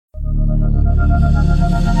That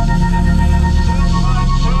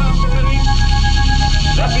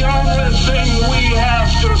the only thing we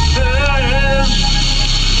have to fear is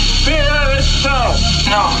itself.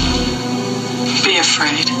 No. Be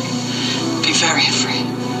afraid. Be very afraid.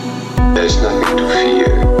 There's nothing to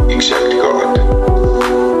fear except God.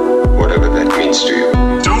 Whatever that means to you.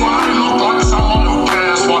 Do I look like someone who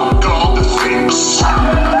cares what God thinks?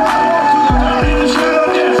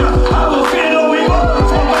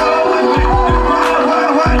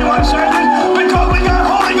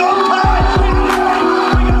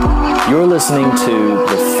 You're listening to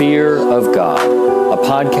The Fear of God, a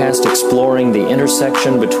podcast exploring the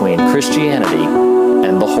intersection between Christianity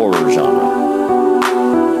and the horror genre.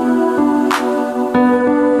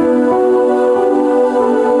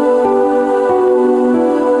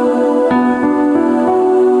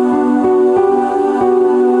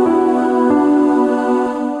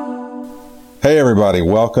 Hey everybody,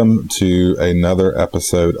 welcome to another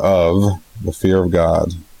episode of The Fear of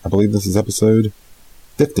God. I believe this is episode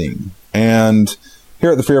 15. And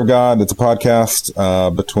here at The Fear of God, it's a podcast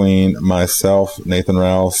between myself, Nathan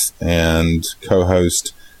Rouse, and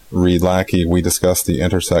co-host Reed Lackey. We discuss the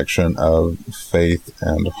intersection of faith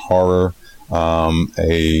and horror,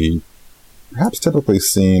 a perhaps typically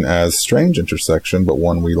seen as strange intersection, but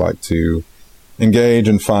one we like to engage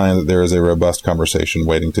and find that there is a robust conversation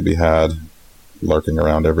waiting to be had, lurking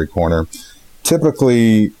around every corner.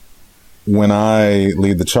 Typically, when I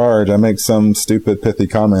lead the charge, I make some stupid, pithy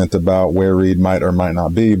comment about where Reed might or might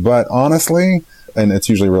not be. But honestly, and it's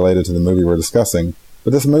usually related to the movie we're discussing,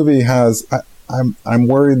 but this movie has, I'm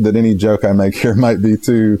worried that any joke I make here might be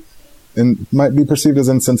might be perceived as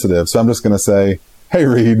insensitive. So I'm just going to say, hey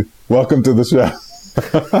Reed, welcome to the show.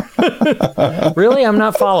 Really? I'm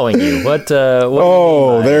not following you. What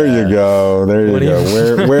oh, there you go. There you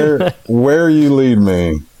go. Where you lead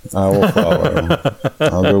me, I will follow.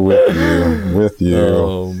 I'll go with you.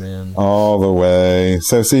 Oh, man. All the way.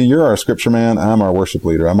 So, see, you're our scripture man. I'm our worship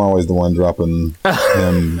leader. I'm always the one dropping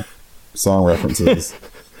song references.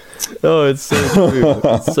 Oh, it's so true.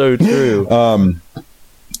 It's so true.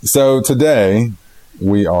 So today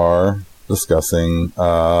we are discussing,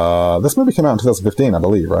 this movie came out in 2015, I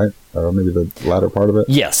believe, right? Or maybe the latter part of it?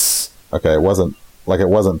 Yes. Okay, it wasn't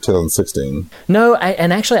 2016. No,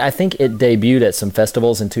 and actually I think it debuted at some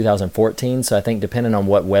festivals in 2014, so I think depending on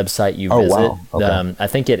what website you visit, wow. Okay. I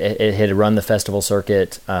think it had run the festival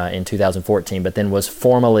circuit in 2014, but then was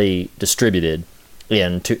formally distributed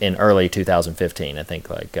in early 2015, I think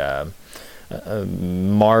like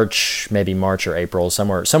March or April,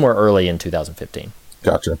 somewhere early in 2015.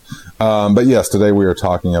 Gotcha. But yes, today we are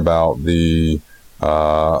talking about the,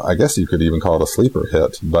 I guess you could even call it a sleeper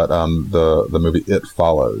hit, but the movie It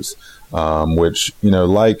Follows, which,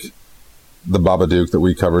 like the Babadook that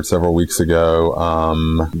we covered several weeks ago,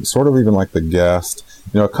 sort of even like The Guest,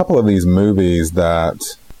 a couple of these movies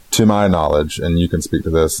that, to my knowledge, and you can speak to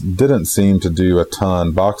this, didn't seem to do a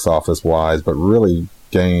ton box office wise, but really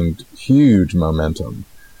gained huge momentum.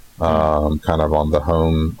 Kind of on the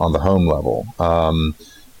home level, and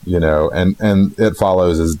It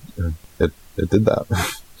Follows it did that.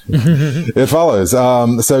 It Follows.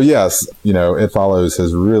 So yes, It Follows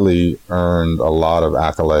has really earned a lot of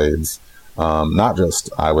accolades, not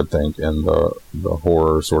just, I would think, in the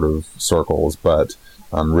horror sort of circles, but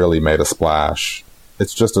really made a splash.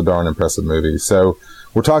 It's just a darn impressive movie. So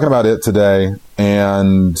we're talking about it today,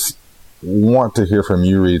 and want to hear from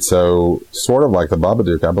you, Reed. So, sort of like the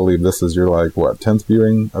Babadook, I believe this is your 10th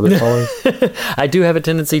viewing of It Follows? I do have a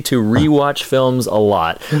tendency to rewatch films a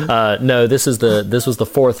lot. No, this was the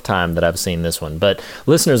fourth time that I've seen this one. But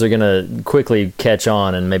listeners are going to quickly catch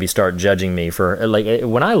on and maybe start judging me for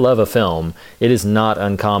when I love a film. It is not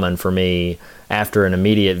uncommon for me after an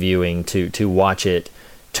immediate viewing to watch it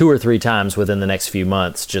 2 or 3 times within the next few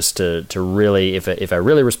months, just to really, if I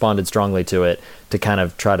really responded strongly to it, to kind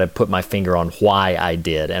of try to put my finger on why I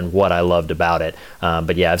did and what I loved about it.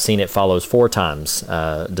 But yeah, I've seen It Follows 4 times,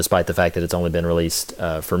 despite the fact that it's only been released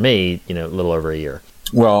for me, a little over a year.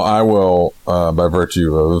 Well, I will, by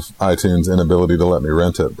virtue of iTunes' inability to let me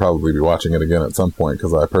rent it, probably be watching it again at some point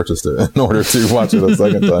because I purchased it in order to watch it a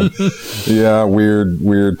second time. Yeah,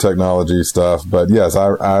 weird technology stuff. But yes,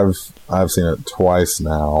 I've seen it twice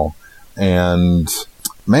now, and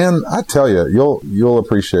man, I tell you, you'll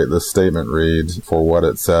appreciate this statement, Reed, for what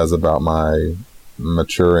it says about my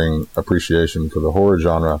maturing appreciation for the horror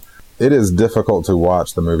genre. It is difficult to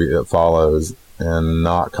watch the movie It Follows and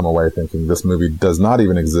not come away thinking this movie does not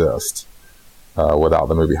even exist without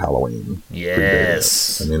the movie Halloween.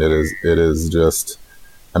 Yes. I mean, it is just,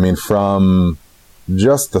 from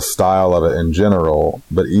just the style of it in general,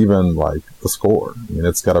 but even like the score. I mean,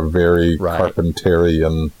 it's got a very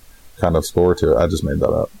Carpenterian kind of score to it. I just made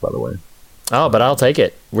that up, by the way. Oh, but I'll take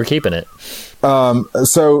it. We're keeping it.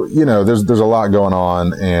 So, there's a lot going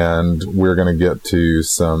on, and we're going to get to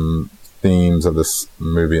some themes of this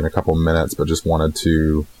movie in a couple minutes, but just wanted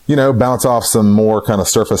to, bounce off some more kind of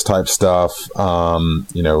surface type stuff.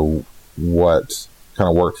 What kind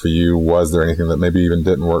of worked for you? Was there anything that maybe even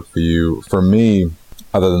didn't work for you? For me,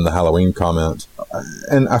 other than the Halloween comment,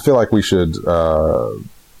 and I feel like we should,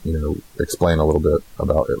 explain a little bit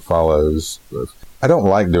about It Follows. I don't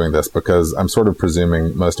like doing this because I'm sort of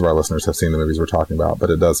presuming most of our listeners have seen the movies we're talking about,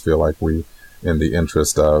 but it does feel like we, in the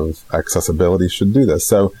interest of accessibility, should do this.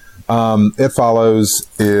 So, It Follows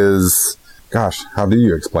is, gosh, how do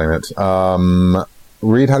you explain it?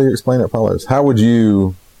 Reed, how do you explain It Follows? How would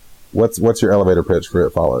you, what's your elevator pitch for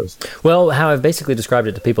It Follows? Well, how I've basically described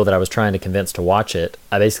it to people that I was trying to convince to watch it,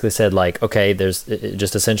 I basically said, like, okay, there's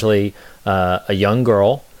just essentially a young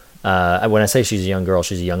girl. When I say she's a young girl,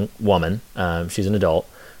 she's a young woman. She's an adult.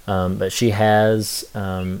 But she has...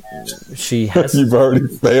 You've already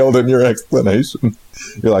failed in your explanation.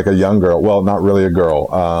 You're like a young girl. Well, not really a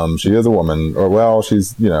girl. She is a woman. Or, well,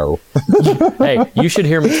 she's, Hey, you should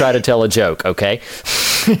hear me try to tell a joke, okay?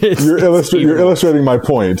 You're illustrating my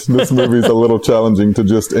point. This movie's a little challenging to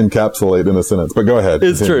just encapsulate in a sentence. But go ahead.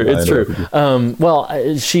 It's true.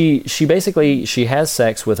 She basically has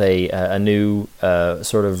sex with a new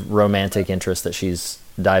sort of romantic interest that she's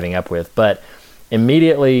diving up with. But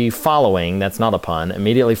immediately following, that's not a pun,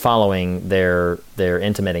 immediately following their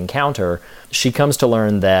intimate encounter, she comes to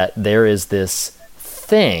learn that there is this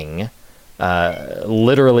thing,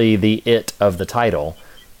 literally the it of the title,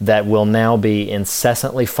 that will now be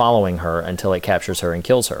incessantly following her until it captures her and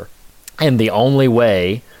kills her. And the only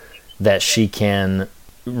way that she can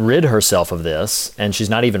rid herself of this, and she's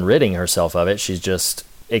not even ridding herself of it, she's just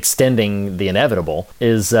extending the inevitable,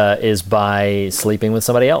 is by sleeping with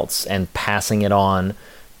somebody else and passing it on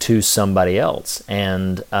to somebody else.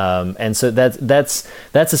 And so that's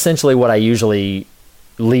essentially what I usually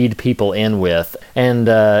lead people in with. And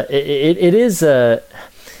it is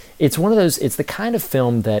it's one of those, it's the kind of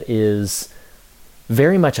film that is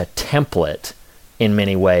very much a template in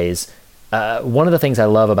many ways. One of the things I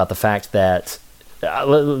love about the fact that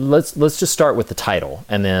let's just start with the title,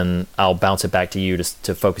 and then I'll bounce it back to you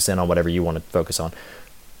to focus in on whatever you want to focus on.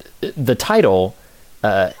 The title,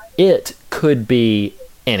 it could be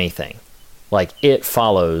anything. Like, It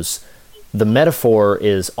Follows. The metaphor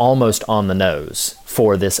is almost on the nose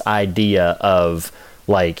for this idea of,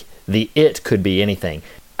 like, the it could be anything.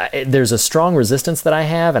 There's a strong resistance that I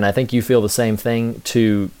have, and I think you feel the same thing,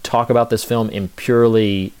 to talk about this film in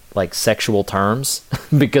purely like sexual terms,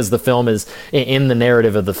 because the film is, in the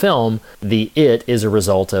narrative of the film, the it is a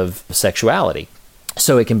result of sexuality.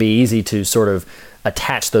 So it can be easy to sort of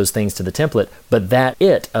attach those things to the template, but that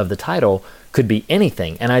it of the title could be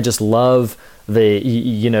anything. And I just love we're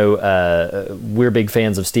big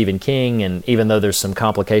fans of Stephen King, and even though there's some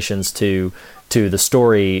complications to the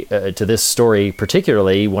story, to this story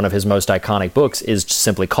particularly, one of his most iconic books is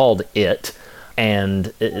simply called It.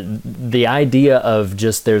 And the idea of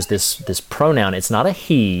just, there's this pronoun, it's not a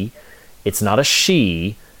he, it's not a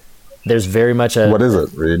she, there's very much a... What is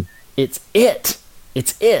it, Reed? It's it.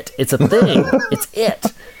 It's it. It's a thing. It's it.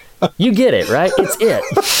 You get it, right? It's it.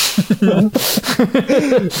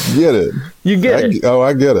 Get it. You get it. Oh,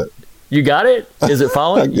 I get it. You got it? Is it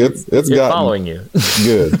following? It's following you.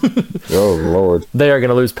 Good. Oh, Lord. They are going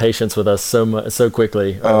to lose patience with us so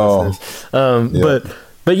quickly. Oh. Yeah.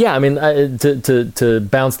 But yeah, I mean, to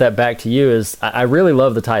bounce that back to you, is I really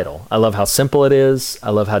love the title. I love how simple it is.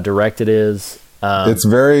 I love how direct it is. It's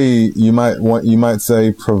very, you might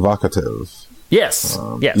say, provocative. Yes.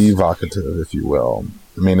 Yes. Evocative, if you will.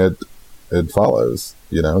 I mean, it follows.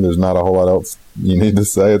 There's not a whole lot else you need to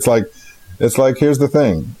say. It's like here's the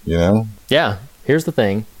thing. Yeah. Here's the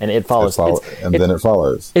thing, and it follows. Then it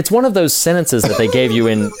follows. It's one of those sentences that they gave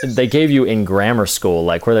you in grammar school,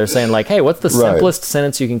 like where they're saying, like, "Hey, what's the simplest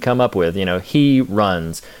sentence you can come up with?" He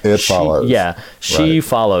runs. Follows. Yeah, she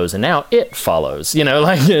follows, and now it follows.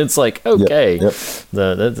 Like, it's like, okay, yep.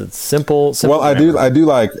 The simple. Well, grammar. I do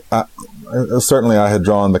like. Certainly, I had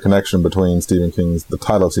drawn the connection between the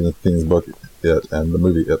title of Stephen King's book, It, and the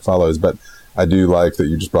movie It Follows. But I do like that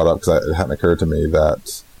you just brought up, because it hadn't occurred to me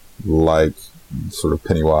that, like, sort of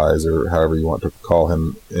Pennywise, or however you want to call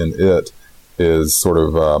him in It, is sort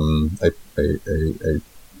of a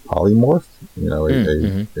polymorph,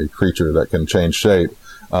 a creature that can change shape.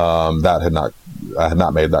 I had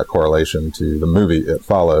not made that correlation to the movie It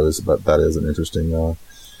Follows, but that is an interesting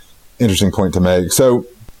interesting point to make. So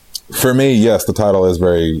for me, yes, the title is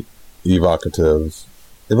very evocative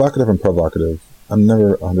and provocative. I'm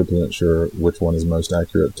never 100% sure which one is most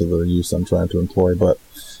accurate to the use I'm trying to employ, but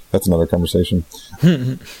that's another conversation.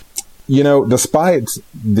 Despite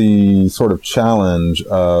the sort of challenge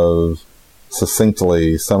of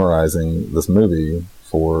succinctly summarizing this movie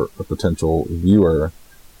for a potential viewer,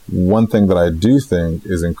 one thing that I do think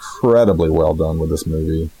is incredibly well done with this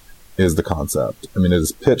movie is the concept. I mean, it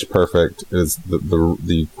is pitch perfect. It is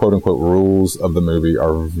the quote unquote rules of the movie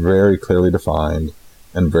are very clearly defined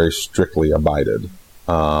and very strictly abided.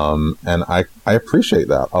 And I appreciate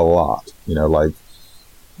that a lot.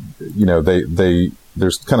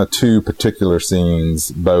 There's kind of two particular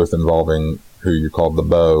scenes, both involving who you called the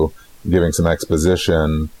beau, giving some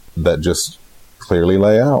exposition that just clearly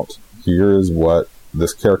lay out. Here is what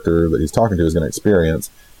this character that he's talking to is going to experience.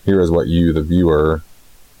 Here is what you, the viewer,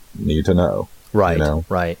 need to know. Right,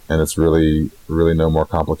 right. And it's really, really no more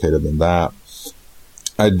complicated than that.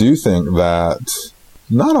 I do think that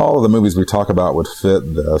not all of the movies we talk about would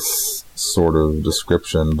fit this sort of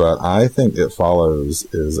description, but I think It Follows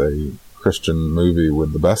is a Christian movie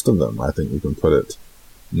with the best of them. I think you can put it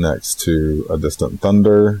next to A Distant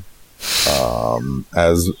Thunder.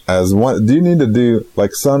 As one, do you need to do,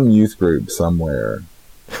 like, some youth group somewhere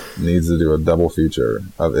needs to do a double feature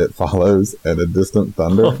of It Follows and A Distant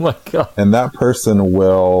Thunder? Oh my God. And that person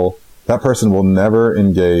will never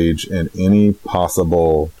engage in any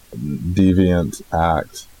possible deviant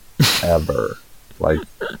act ever. like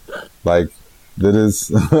that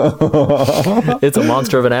is It's a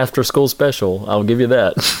monster of an after school special, I'll give you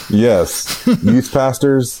that. Yes. Youth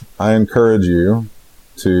pastors, I encourage you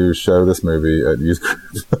to show this movie at youth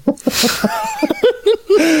group.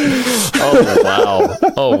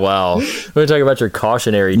 Oh wow. We're talking about your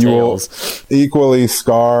cautionary tales. You will equally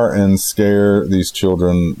scar and scare these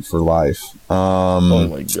children for life. Oh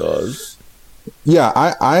my gosh. Yeah,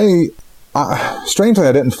 I strangely,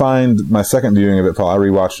 I didn't find my second viewing of it. I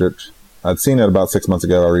rewatched it. I'd seen it about 6 months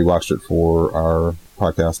ago. I rewatched it for our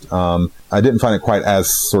podcast. I didn't find it quite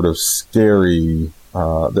as sort of scary. There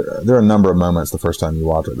are a number of moments the first time you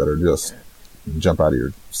watch it that are just jump out of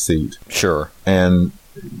your seat. Sure. And,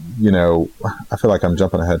 I feel like I'm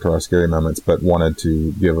jumping ahead to our scary moments, but wanted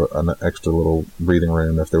to give an extra little breathing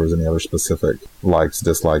room if there was any other specific likes,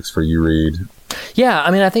 dislikes for you, Reed. Yeah,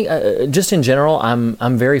 I mean, I think just in general,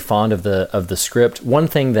 I'm very fond of the script. One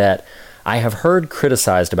thing that I have heard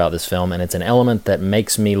criticized about this film, and it's an element that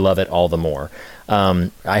makes me love it all the more.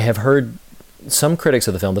 I have heard some critics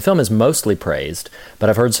of the film is mostly praised,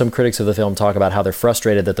 but I've heard some critics of the film talk about how they're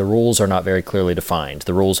frustrated that the rules are not very clearly defined.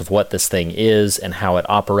 The rules of what this thing is and how it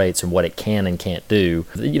operates and what it can and can't do.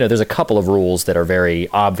 There's a couple of rules that are very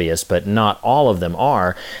obvious, but not all of them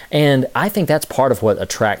are. And I think that's part of what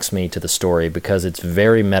attracts me to the story, because it's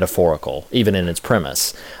very metaphorical, even in its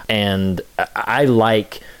premise. And I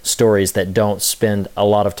like stories that don't spend a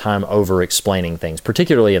lot of time over explaining things,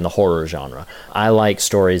 particularly in the horror genre. I like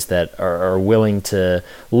stories that are willing to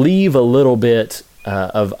leave a little bit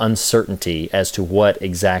of uncertainty as to what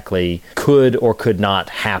exactly could or could not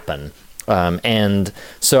happen. And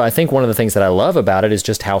so I think one of the things that I love about it is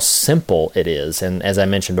just how simple it is. And as I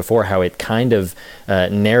mentioned before, how it kind of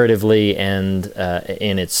narratively and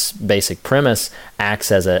in its basic premise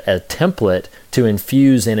acts as a template to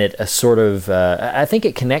infuse in it a sort of, I think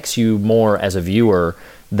it connects you more as a viewer,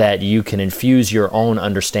 that you can infuse your own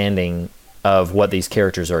understanding of what these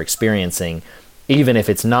characters are experiencing, even if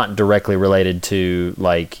it's not directly related to,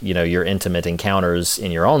 like, your intimate encounters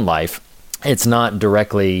in your own life. It's not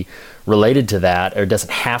directly related to that, or it doesn't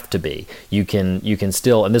have to be. You can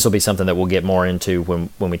still, and this will be something that we'll get more into when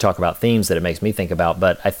we talk about themes that it makes me think about,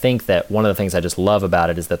 but I think that one of the things I just love about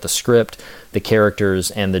it is that the script, the characters,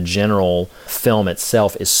 and the general film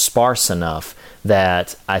itself is sparse enough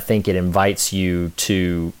that I think it invites you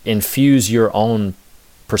to infuse your own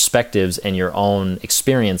perspectives and your own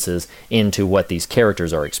experiences into what these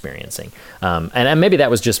characters are experiencing. And maybe that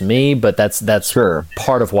was just me, but that's sure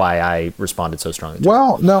part of why I responded so strongly.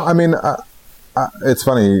 Well, no, I mean, it's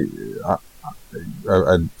funny. I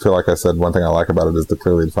feel like I said one thing I like about it is the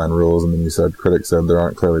clearly defined rules, and then you said critics said there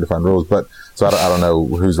aren't clearly defined rules. But so I don't know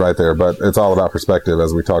who's right there, but it's all about perspective,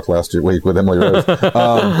 as we talked last week with Emily Rose.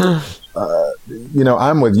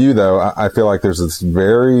 I'm with you though. I feel like there's this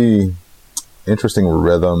very interesting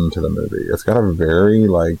rhythm to the movie. It's got a very,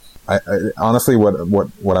 like, I honestly,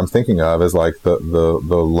 what I'm thinking of is like the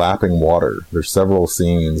lapping water. There's several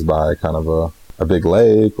scenes by kind of a big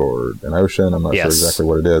lake or an ocean. I'm not sure exactly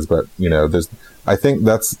what it is, but I think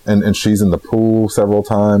that's, and she's in the pool several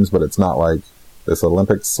times, but it's not like this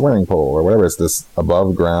Olympic swimming pool or whatever. It's this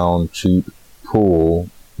above ground, cheap pool,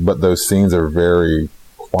 but those scenes are very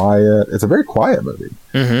quiet. It's a very quiet movie.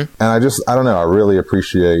 And I don't know, I really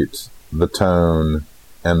appreciate the tone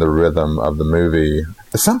and the rhythm of the movie.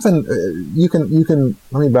 It's something you can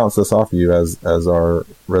let me bounce this off you as our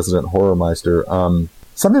resident horror meister.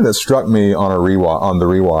 Something that struck me on the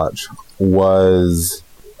rewatch was,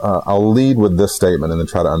 I'll lead with this statement and then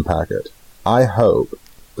try to unpack it. I hope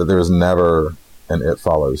that there is never an It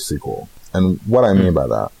Follows sequel. And what I mean by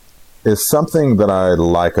that is, something that I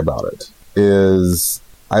like about it is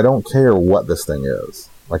I don't care what this thing is.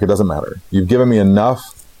 Like, it doesn't matter. You've given me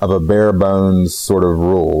enough of a bare bones sort of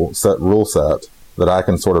rule set that I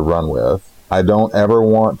can sort of run with. I don't ever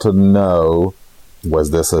want to know, was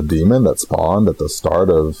this a demon that spawned at the start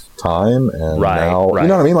of time? And now, you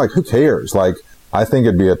know what I mean? Like, who cares? Like, I think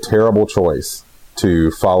it'd be a terrible choice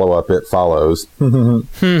to follow up It Follows.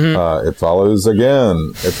 It follows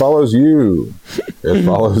again. It follows you. It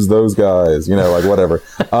follows those guys. You know, like, whatever.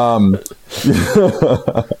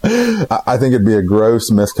 I think it'd be a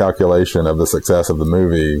gross miscalculation of the success of the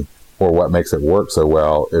movie, or what makes it work so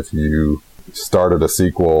well, if you started a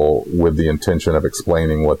sequel with the intention of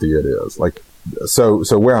explaining what the It is. Like, so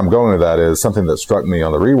where I'm going with that is something that struck me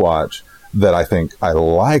on the rewatch that I think I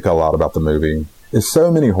like a lot about the movie is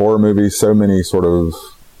so many horror movies, so many sort of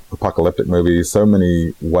apocalyptic movies, so many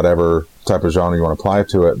whatever type of genre you want to apply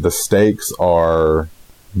to it, the stakes are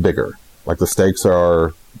bigger. Like, the stakes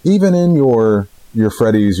are, even in your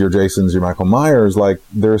Freddys, your Jasons, your Michael Myers, like,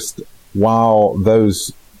 while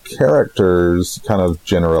those characters kind of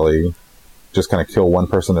generally just kind of kill one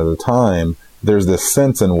person at a time, there's this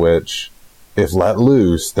sense in which, if let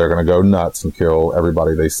loose, they're going to go nuts and kill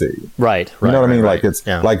everybody they see. Right. You know what I mean? Like, it's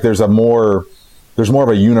like there's more of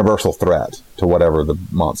a universal threat to whatever the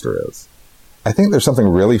monster is. I think there's something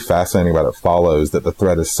really fascinating about It Follows, that the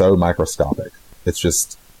threat is so microscopic. It's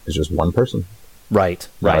just one person. Right.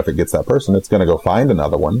 Now, if it gets that person, it's going to go find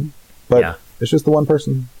another one. But it's just the one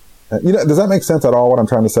person. You know, does that make sense at all, what I'm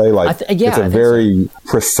trying to say? Like, it's a very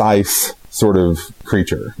precise sort of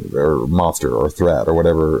creature or monster or threat or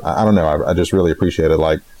whatever. I don't know. I just really appreciate it.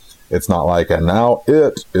 Like, it's not like, and now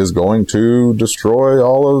it is going to destroy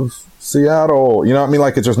all of Seattle. You know what I mean?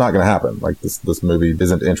 Like, it's just not going to happen. Like, this movie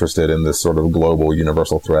isn't interested in this sort of global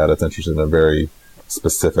universal threat. It's interested in a very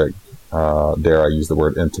specific, dare I use the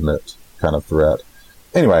word intimate kind of threat.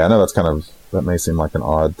 Anyway, I know that may seem like an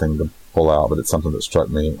odd thing to pull out, but it's something that struck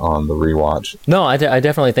me on the rewatch. No, I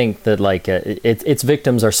definitely think that, like, its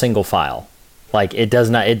victims are single file. Like, it does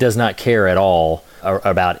not care at all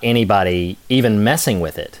about anybody even messing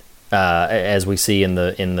with it, as we see in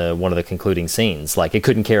the one of the concluding scenes. Like, it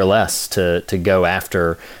couldn't care less to go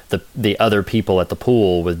after the other people at the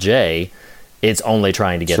pool with Jay. It's only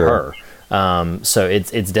trying to get her. So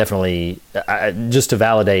it's definitely, just to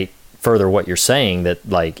validate further what you're saying, that,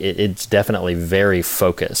 like, it's definitely very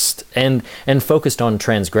focused and focused on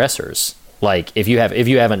transgressors. Like, if you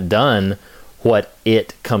haven't done what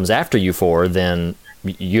it comes after you for, then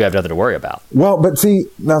you have nothing to worry about. Well, but see,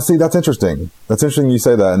 that's interesting. That's interesting you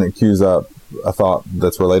say that, and it cues up a thought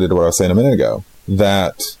that's related to what I was saying a minute ago,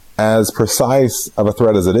 that as precise of a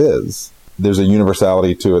threat as it is, there's a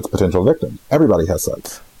universality to its potential victim. Everybody has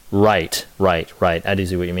such. Right. I do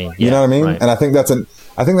see what you mean. You know what I mean? Right. And I think that's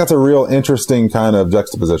a real interesting kind of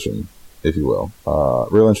juxtaposition, if you will.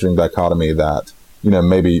 Real interesting dichotomy that, you know,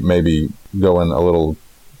 maybe going a little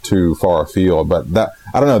too far afield, but that,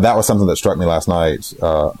 I don't know, that was something that struck me last night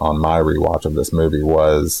on my rewatch of this movie,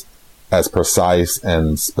 was as precise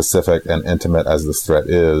and specific and intimate as this threat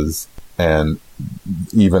is, and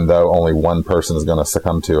even though only one person is going to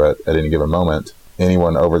succumb to it at any given moment,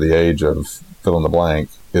 anyone over the age of fill in the blank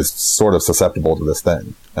is sort of susceptible to this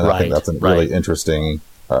thing. And I think that's a really interesting,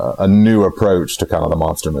 a new approach to kind of the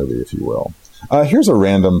monster movie, if you will. Here's a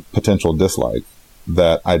random potential dislike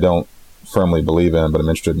that I don't firmly believe in, but I'm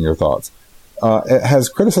interested in your thoughts. Has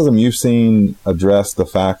criticism you've seen addressed the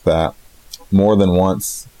fact that more than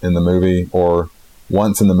once in the movie, or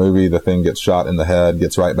once in the movie, the thing gets shot in the head,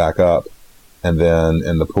 gets right back up, and then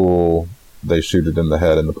in the pool, they shoot it in the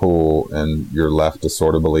head in the pool, and you're left to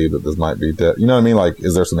sort of believe that this might be dead? You know what I mean? Like,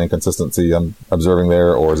 is there some inconsistency I'm observing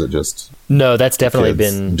there, or is it just... No, that's definitely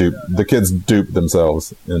been... the kids dupe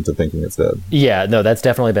themselves into thinking it's dead. Yeah, no, that's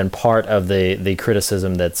definitely been part of the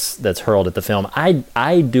criticism that's hurled at the film.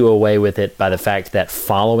 I do away with it by the fact that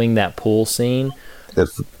following that pool scene... it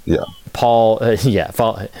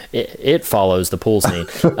follows the pool scene.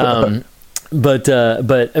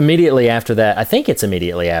 But immediately after that, I think it's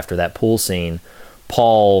immediately after that pool scene,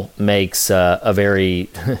 Paul makes a very,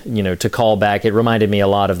 to call back, it reminded me a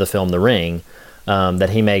lot of the film The Ring, that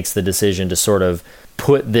he makes the decision to sort of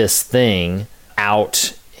put this thing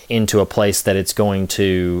out into a place that it's going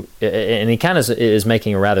to, and he kind of is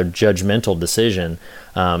making a rather judgmental decision,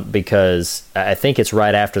 because I think it's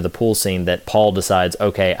right after the pool scene that Paul decides,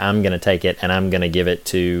 okay, I'm going to take it and I'm going to give it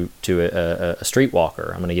to a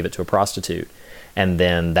streetwalker. I'm going to give it to a prostitute. And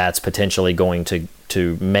then that's potentially going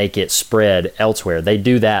to make it spread elsewhere. They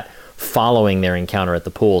do that following their encounter at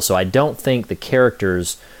the pool. So I don't think the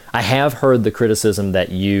characters, I have heard the criticism that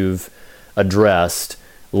you've addressed,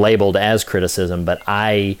 labeled as criticism, but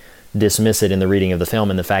I dismiss it in the reading of the film,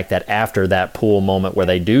 and the fact that after that pool moment where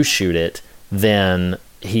they do shoot it, then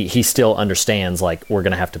he still understands, like, we're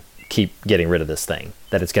going to have to keep getting rid of this thing,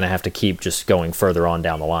 that it's going to have to keep just going further on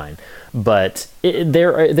down the line. But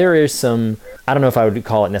there is some, I don't know if I would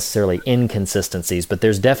call it necessarily inconsistencies, but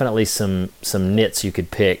there's definitely some nits you could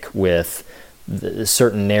pick with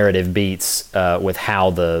certain narrative beats, with how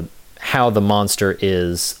the monster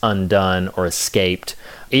is undone or escaped.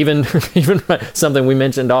 Even something we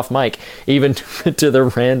mentioned off mic, even to the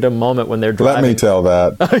random moment when they're driving. Let me tell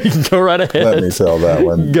that. Go right ahead. Let me tell that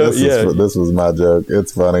one. This was my joke.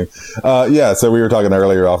 It's funny. So we were talking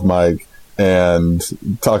earlier off mic and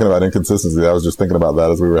talking about inconsistency. I was just thinking about that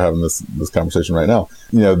as we were having this conversation right now.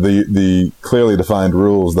 You know, the clearly defined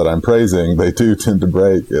rules that I'm praising, they do tend to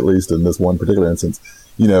break, at least in this one particular instance.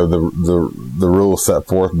 You know, the rule set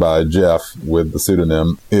forth by Jeff with the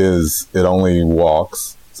pseudonym is it only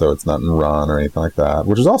walks. So it's not in run or anything like that,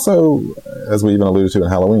 which is also, as we even alluded to in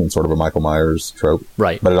Halloween, sort of a Michael Myers trope.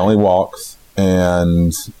 Right. But it only walks.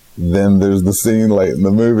 And then there's the scene late in the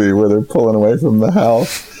movie where they're pulling away from the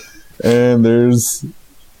house, and it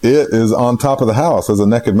is on top of the house as a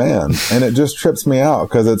naked man. And it just trips me out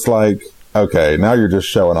because it's like, okay, now you're just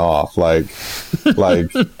showing off. Like,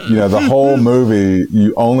 you know, the whole movie,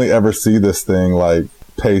 you only ever see this thing like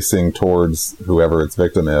pacing towards whoever its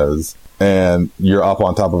victim is. And you're up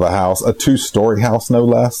on top of a house, a 2-story house, no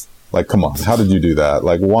less. Like, come on, how did you do that?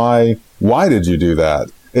 Like, why did you do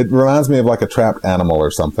that? It reminds me of like a trapped animal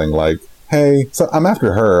or something. Like, hey, so I'm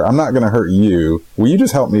after her. I'm not going to hurt you. Will you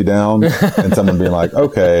just help me down? And someone being like,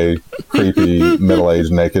 okay, creepy,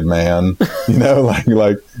 middle-aged, naked man. You know,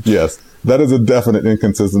 like, yes, that is a definite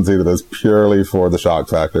inconsistency that is purely for the shock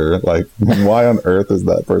factor. Like, why on earth is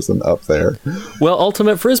that person up there? Well,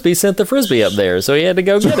 Ultimate Frisbee sent the Frisbee up there, so he had to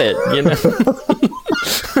go get it, you know?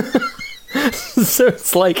 So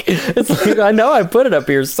it's like, I know I put it up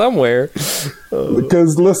here somewhere.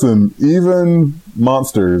 Because, listen, even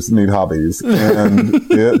monsters need hobbies, and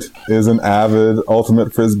it is an avid nude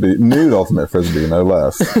Ultimate Frisbee, no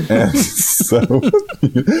less. And so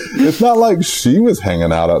it's not like she was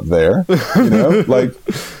hanging out up there, you know?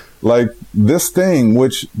 Like this thing,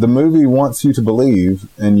 which the movie wants you to believe,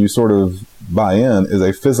 and you sort of buy in, is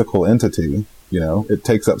a physical entity. You know, it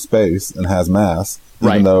takes up space and has mass.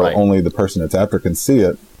 Even though only the person it's after can see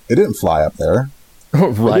it. It didn't fly up there.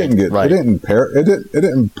 It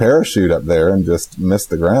didn't parachute up there and just miss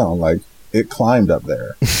the ground. Like, it climbed up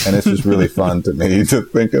there. And it's just really fun to me to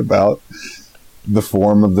think about the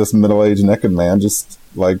form of this middle-aged naked man just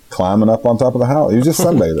like climbing up on top of the house. He was just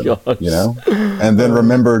sunbathing, you know, and then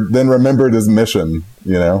remembered his mission,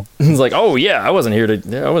 you know. He's like, oh yeah, I wasn't here to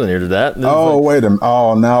that. Oh, like, wait a minute.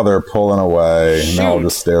 Oh, now they're pulling away. Shoot. Now I'll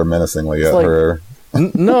just stare menacingly at her.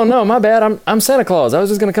 No, my bad. I'm Santa Claus. I was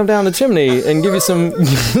just gonna come down the chimney and give you some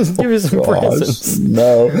presents.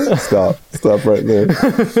 No, stop right there.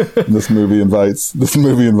 This movie invites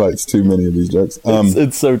too many of these jokes.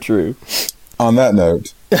 It's so true. On that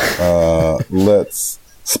note,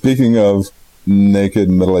 speaking of naked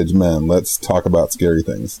middle-aged men, let's talk about scary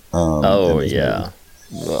things. Yeah.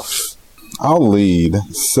 I'll lead.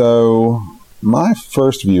 So my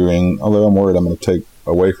first viewing, although I'm worried I'm going to take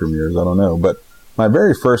away from yours, I don't know, but my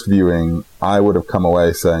very first viewing, I would have come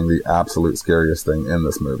away saying the absolute scariest thing in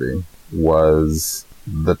this movie was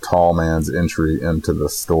the tall man's entry into the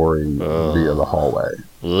story via the hallway.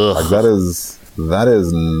 Like, that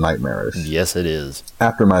is nightmarish. Yes, it is.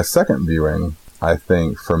 After my second viewing, I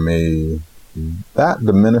think for me, that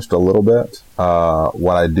diminished a little bit.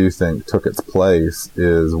 What I do think took its place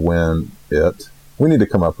is when we need to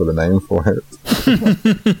come up with a name for it.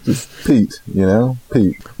 Just Pete, you know?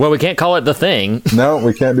 Pete. Well, we can't call it The Thing. No,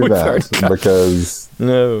 we can't do that because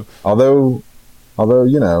although,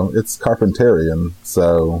 you know, it's Carpenterian,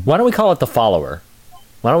 so... Why don't we call it The Follower?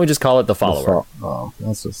 Why don't we just call it The Follower?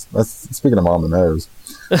 That's speaking of on the nose.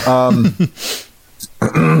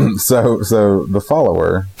 So The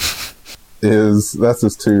Follower it's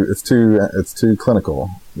too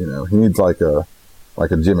clinical, you know. He needs like a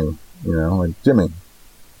Jimmy, you know, like Jimmy,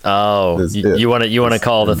 Oh, Is you it. want to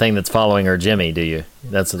call the thing that's following her Jimmy, do you?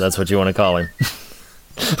 That's what you want to call him.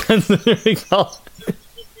 That's what we call it.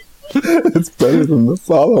 It's better than the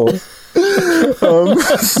follower.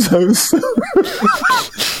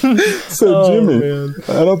 So Jimmy, man.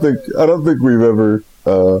 I don't think we've ever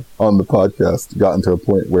on the podcast gotten to a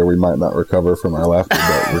point where we might not recover from our laughter,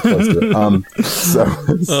 but we're close to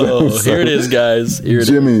it. Here it is, guys. Here it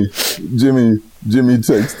is. Jimmy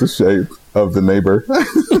takes the shape of the neighbor.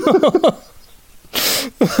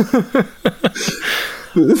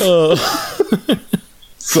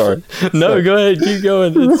 Sorry. No, go ahead. Keep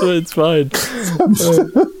going. It's fine.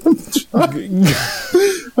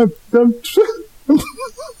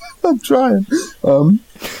 I'm trying.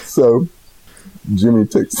 So Jimmy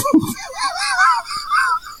takes.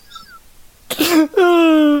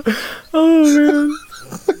 Oh man.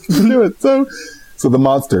 Do it. So the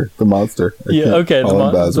monster. Yeah. Okay.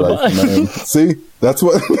 The name. See, that's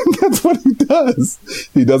what he does.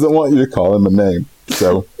 He doesn't want you to call him a name.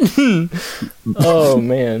 So. Oh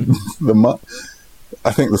man.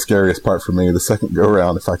 I think the scariest part for me, the second go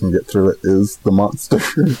around, if I can get through it, is the monster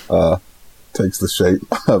takes the shape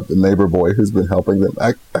of the neighbor boy who's been helping them.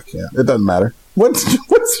 I can't. It doesn't matter.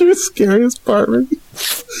 What's your scariest part, Ricky?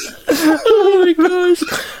 Oh my gosh.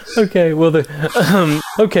 Okay. Well,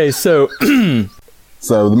 okay. So.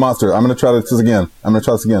 So the monster. I'm going to try this again.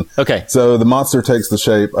 Okay. So the monster takes the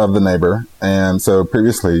shape of the neighbor, and so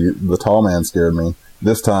previously the tall man scared me.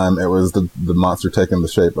 This time it was the monster taking the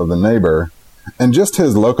shape of the neighbor, and just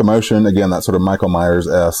his locomotion. Again, that sort of Michael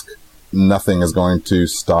Myers-esque. Nothing is going to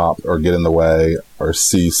stop or get in the way or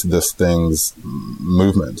cease this thing's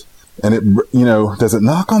movement. And it, does it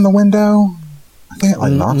knock on the window? I think it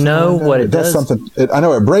knocks on the window. What it does something. I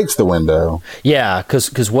know it breaks the window. Yeah,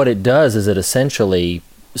 because what it does is it essentially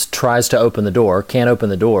tries to open the door, can't open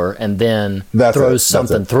the door, and then throws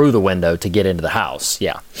something through the window to get into the house.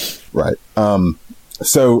 Yeah. Right.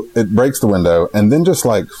 So it breaks the window and then just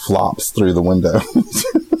flops through the window,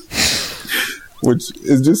 which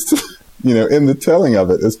is just, in the telling of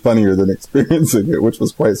it is funnier than experiencing it, which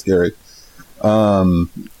was quite scary.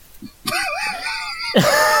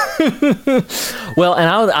 Well, and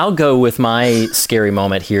I'll go with my scary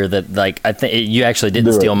moment here. That I think you actually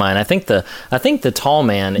didn't steal mine. I think the tall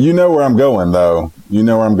man. You know where I'm going, though. You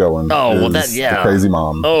know where I'm going. Oh well, the crazy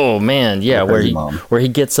mom. Oh man, yeah, where he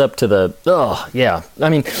gets up to the. Oh yeah, I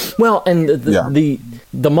mean, well, and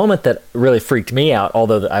the moment that really freaked me out,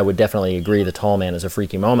 although I would definitely agree the tall man is a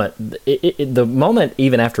freaky moment. The moment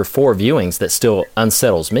even after 4 viewings that still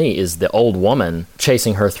unsettles me is the old woman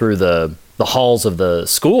chasing her through the halls of the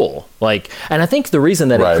school. And I think the reason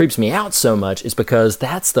that it creeps me out so much is because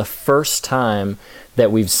that's the first time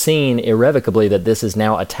that we've seen irrevocably that this is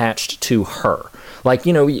now attached to her.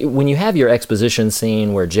 When you have your exposition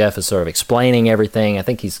scene where Jeff is sort of explaining everything, I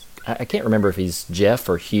think I can't remember if he's Jeff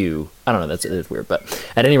or Hugh. I don't know. It's weird. But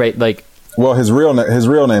at any rate, well, his real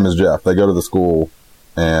name is Jeff. They go to the school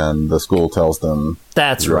and the school tells them.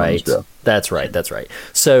 That's right. That's right.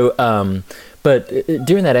 So, but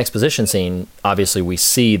during that exposition scene, obviously we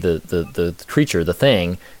see the creature, the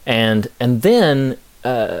thing, and then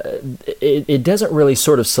it doesn't really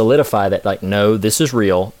sort of solidify that no, this is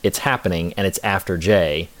real, it's happening, and it's after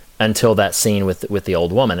Jay until that scene with the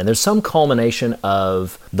old woman. And there's some culmination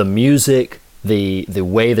of the music, the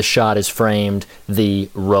way the shot is framed, the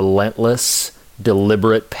relentless,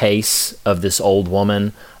 deliberate pace of this old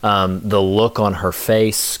woman, the look on her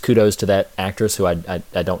face. Kudos to that actress who I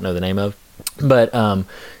don't know the name of. But,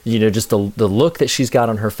 just the look that she's got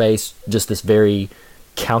on her face, just this very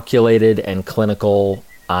calculated and clinical,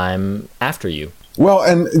 I'm after you. Well,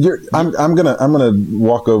 and I'm gonna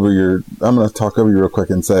talk over you real quick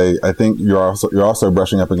and say, I think you're also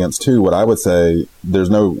brushing up against too, what I would say, there's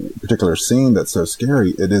no particular scene that's so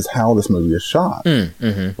scary. It is how this movie is shot.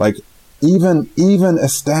 Mm-hmm. Even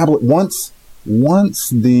established, once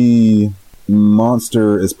the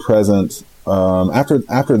monster is present,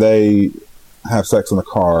 after they have sex in the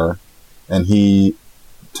car and he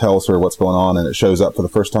tells her what's going on and it shows up for the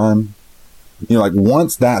first time,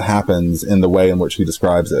 once that happens in the way in which he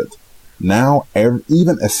describes it, now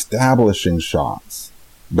even establishing shots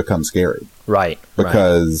become scary. Right.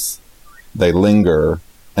 Because they linger,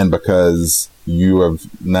 and because you have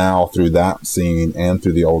now, through that scene and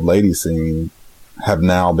through the old lady scene, have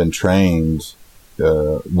now been trained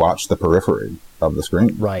to watch the periphery of the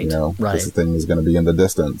screen. Right. This thing is going to be in the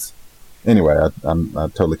distance. Anyway, I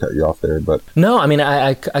totally cut you off there, but no, I mean,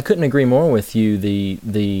 I couldn't agree more with you.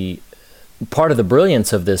 The part of the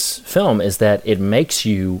brilliance of this film is that it makes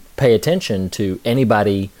you pay attention to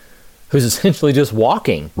anybody who's essentially just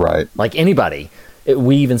walking. Right. Like anybody.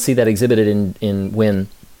 we even see that exhibited in when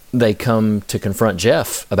they come to confront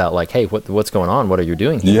Jeff about like, hey, what's going on? What are you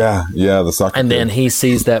doing here? Yeah, the soccer. And kid. then he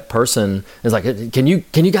sees that person and is like, can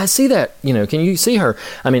you guys see that? You know, can you see her?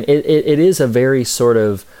 I mean, it is a very sort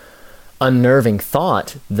of unnerving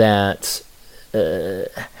thought that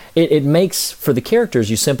it makes for the characters.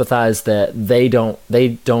 You sympathize that they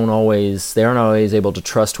aren't always able to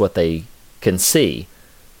trust what they can see,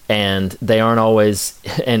 and they aren't always,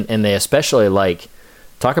 and they especially like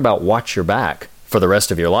talk about watch your back for the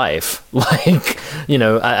rest of your life. Like, you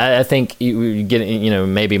know, I think you get, you know,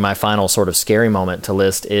 maybe my final sort of scary moment to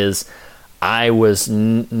list is I was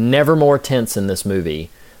never more tense in this movie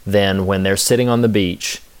than when they're sitting on the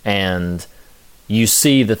beach and you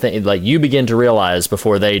see the thing, like you begin to realize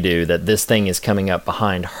before they do that this thing is coming up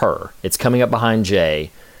behind her. It's coming up behind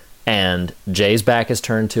Jay, and Jay's back is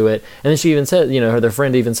turned to it. And then she even says, you know, their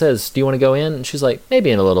friend even says, do you want to go in? And she's like,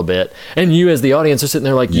 maybe in a little bit. And you as the audience are sitting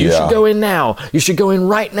there like, you should go in now. You should go in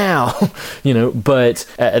right now. You know, but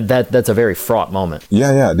that's a very fraught moment.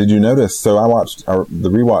 Yeah. Did you notice? So I watched the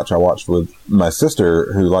rewatch I watched with my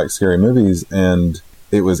sister who likes scary movies, and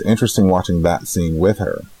it was interesting watching that scene with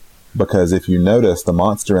her. Because if you notice, the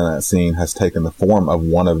monster in that scene has taken the form of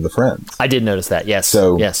one of the friends. I did notice that, yes.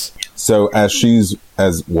 So as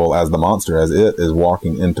the monster, as it is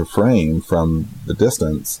walking into frame from the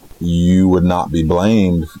distance, you would not be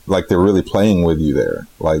blamed. Like, they're really playing with you there.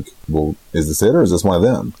 Like, well, is this it or is this one of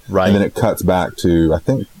them? Right. And then it cuts back to, I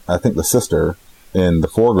think the sister in the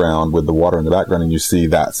foreground with the water in the background, and you see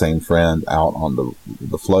that same friend out on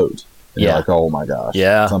the float. And you're like, oh my gosh.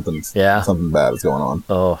 Something bad is going on.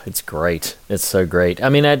 Oh, it's great. It's so great. I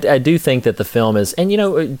mean, I do think that the film is, and you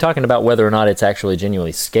know, talking about whether or not it's actually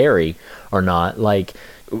genuinely scary or not, like,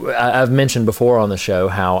 I've mentioned before on the show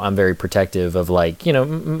how I'm very protective of, like, you know,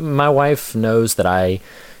 my wife knows that I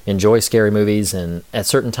enjoy scary movies, and at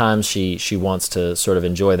certain times she wants to sort of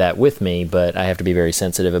enjoy that with me, but I have to be very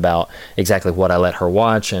sensitive about exactly what I let her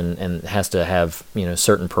watch, and has to have, you know,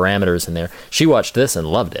 certain parameters in there. She watched this and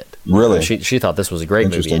loved it. Really? She thought this was a great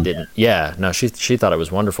movie and didn't. Yeah, no, she thought it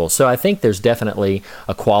was wonderful. So I think there's definitely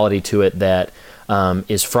a quality to it that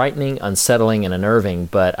is frightening, unsettling, and unnerving,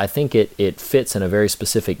 but I think it fits in a very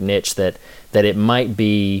specific niche that it might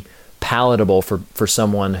be palatable for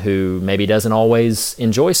someone who maybe doesn't always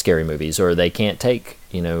enjoy scary movies, or they can't take,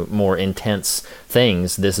 you know, more intense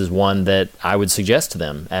things. This is one that I would suggest to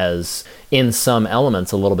them as, in some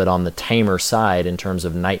elements, a little bit on the tamer side in terms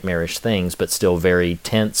of nightmarish things, but still very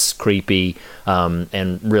tense, creepy,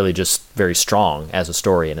 and really just very strong as a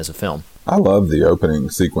story and as a film. I love the opening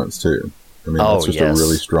sequence too. I mean, that's just a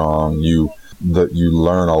really strong. You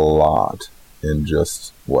learn a lot in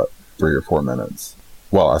just 3 or 4 minutes.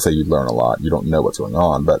 Well, I say you learn a lot. You don't know what's going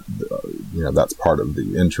on, but you know, that's part of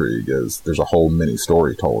the intrigue. Is there's a whole mini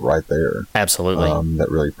story told right there. Absolutely,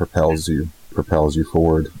 that really propels you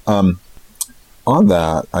forward. On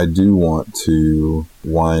that, I do want to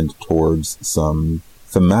wind towards some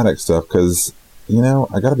thematic stuff because, you know,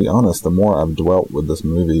 I got to be honest. The more I've dwelt with this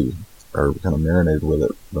movie or kind of marinated with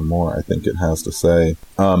it, the more I think it has to say.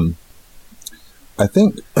 I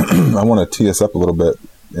think I want to tee us up a little bit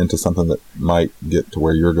into something that might get to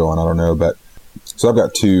where you're going. I don't know, but so I've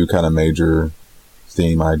got 2 kind of major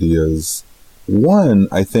theme ideas. One,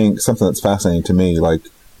 I think something that's fascinating to me, like,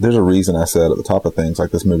 there's a reason I said at the top of things,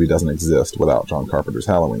 like, this movie doesn't exist without John Carpenter's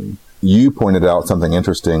Halloween. You pointed out something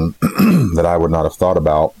interesting that I would not have thought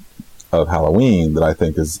about of Halloween that I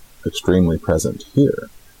think is extremely present here.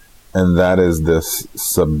 And that is this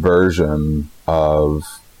subversion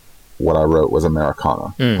of what I wrote was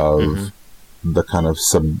Americana, of the kind of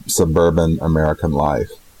suburban American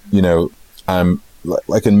life. You know, I'm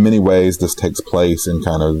like, in many ways this takes place in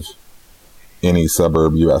kind of any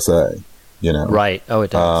suburb USA, you know. Right. Oh,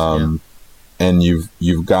 it does. And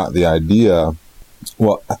you've got the idea.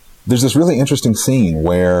 Well, there's this really interesting scene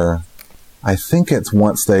where I think it's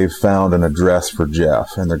once they've found an address for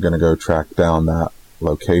Jeff and they're going to go track down that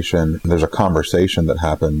location. There's a conversation that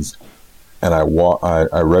happens, and I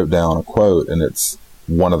wrote down a quote, and it's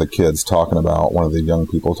one of the young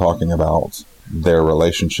people talking about their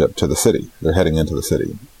relationship to the city. They're heading into the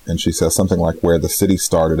city. And she says something like, where the city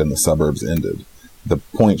started and the suburbs ended. The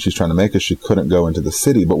point she's trying to make is she couldn't go into the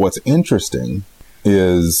city. But what's interesting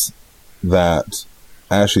is that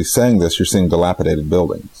as she's saying this, you're seeing dilapidated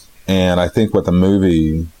buildings. And I think what the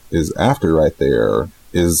movie is after right there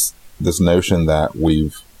is this notion that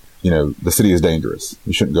the city is dangerous.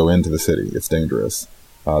 You shouldn't go into the city. It's dangerous.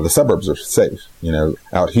 The suburbs are safe. You know,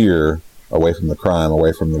 out here, away from the crime,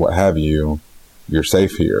 away from the what have you, you're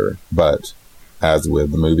safe here. But as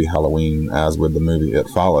with the movie Halloween, as with the movie It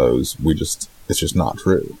Follows, it's just not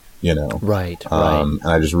true, you know? Right. And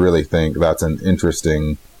I just really think that's an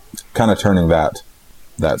interesting kind of turning that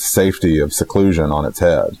safety of seclusion on its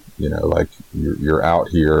head. You know, like you're out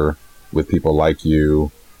here with people like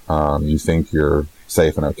you. You think you're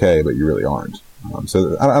safe and okay, but you really aren't.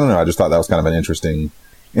 So I don't know. I just thought that was kind of an interesting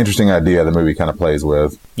idea the movie kind of plays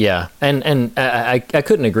with. Yeah, and I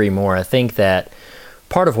couldn't agree more. I think that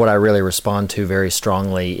part of what I really respond to very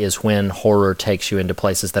strongly is when horror takes you into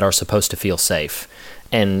places that are supposed to feel safe,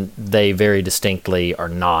 and they very distinctly are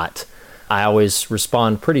not. I always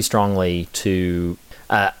respond pretty strongly to,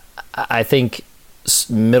 I think,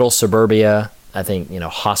 middle suburbia. I think, you know,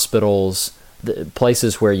 hospitals, the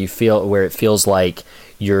places where it feels like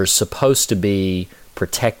you're supposed to be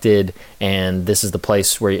protected, and this is the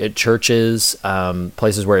place where churches,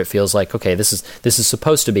 places where it feels like, okay, this is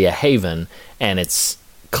supposed to be a haven, and it's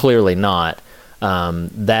clearly not.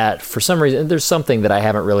 That for some reason, there's something that I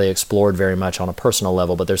haven't really explored very much on a personal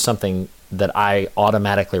level, but there's something that I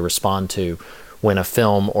automatically respond to when a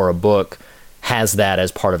film or a book has that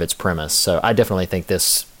as part of its premise. So I definitely think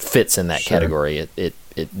this fits in that category. It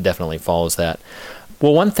definitely follows that.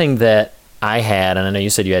 Well, one thing that I had, and I know you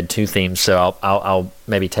said you had two themes, so I'll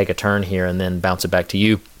maybe take a turn here and then bounce it back to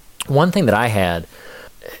you. One thing that I had,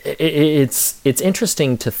 it's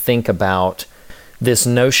interesting to think about this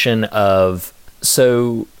notion of,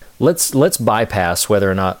 so let's bypass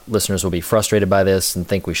whether or not listeners will be frustrated by this and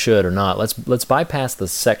think we should or not. Let's bypass the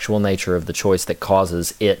sexual nature of the choice that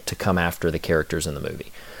causes it to come after the characters in the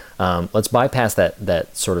movie. Let's bypass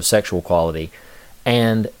that sort of sexual quality,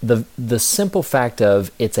 and the simple fact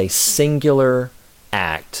of it's a singular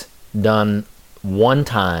act done one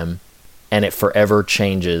time, and it forever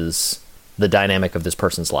changes the dynamic of this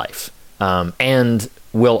person's life, and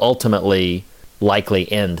will ultimately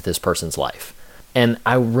likely end this person's life. And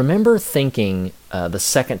I remember thinking the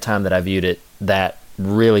second time that I viewed it, that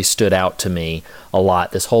really stood out to me a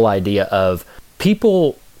lot. This whole idea of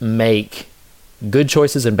people make good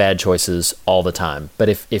choices and bad choices all the time. But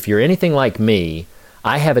if you're anything like me,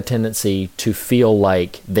 I have a tendency to feel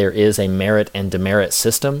like there is a merit and demerit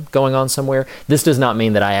system going on somewhere. This does not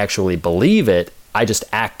mean that I actually believe it. I just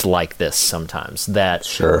act like this sometimes. That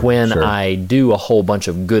when I do a whole bunch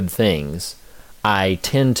of good things, I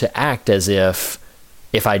tend to act as if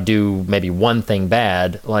I do maybe one thing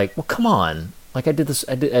bad, like, well, come on, like I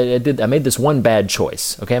made this one bad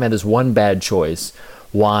choice. Okay, I made this one bad choice.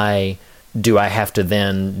 Why do I have to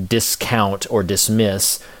then discount or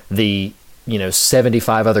dismiss the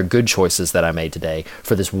 75 other good choices that I made today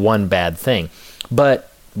for this one bad thing?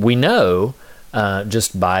 But we know,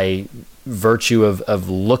 just by virtue of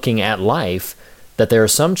looking at life, that there are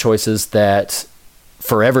some choices that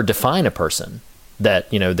forever define a person.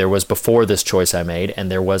 That, there was before this choice I made,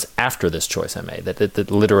 and there was after this choice I made.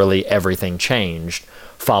 That literally everything changed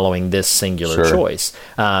following this singular choice.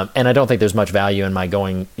 And I don't think there's much value in my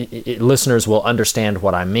going. Listeners will understand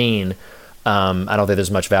what I mean. I don't think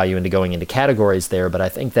there's much value into going into categories there, but I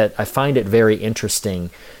think that I find it very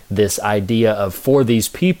interesting, this idea of, for these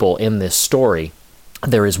people in this story,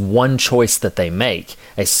 there is one choice that they make,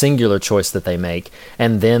 a singular choice that they make,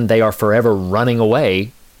 and then they are forever running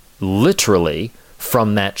away, literally,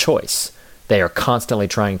 from that choice. They are constantly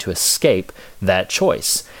trying to escape that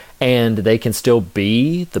choice. And they can still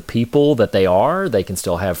be the people that they are. They can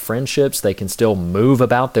still have friendships. They can still move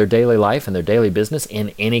about their daily life and their daily business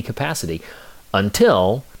in any capacity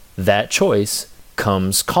until that choice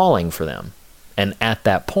comes calling for them. And at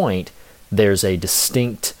that point, there's a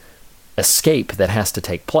distinct escape that has to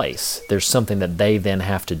take place. There's something that they then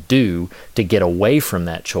have to do to get away from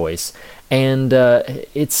that choice. And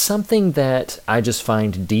it's something that I just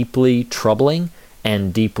find deeply troubling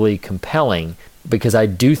and deeply compelling, because I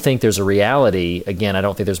do think there's a reality. Again, I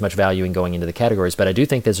don't think there's much value in going into the categories, but I do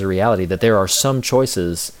think there's a reality that there are some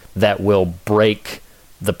choices that will break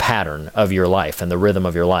the pattern of your life and the rhythm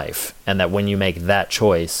of your life. And that when you make that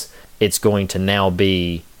choice, it's going to now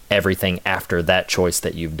be everything after that choice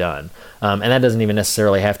that you've done. And that doesn't even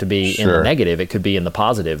necessarily have to be in the negative. It could be in the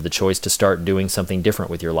positive, the choice to start doing something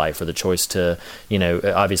different with your life, or the choice to,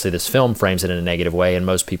 obviously this film frames it in a negative way, and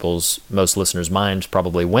most listeners' minds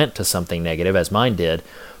probably went to something negative, as mine did.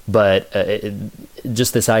 But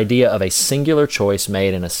just this idea of a singular choice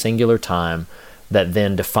made in a singular time that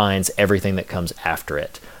then defines everything that comes after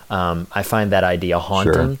it. I find that idea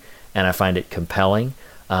haunting, and I find it compelling.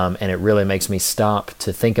 And it really makes me stop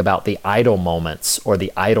to think about the idle moments or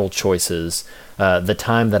the idle choices, the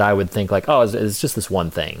time that I would think like, oh, it's just this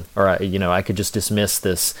one thing, or I could just dismiss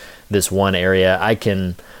this one area. I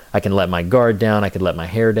can I can let my guard down. I could let my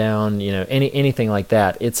hair down. Anything like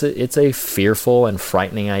that. It's a fearful and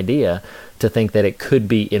frightening idea to think that it could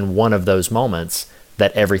be in one of those moments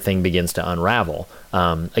that everything begins to unravel.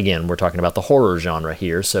 Again, we're talking about the horror genre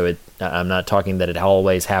here, so I'm not talking that it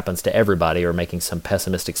always happens to everybody or making some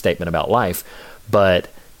pessimistic statement about life, but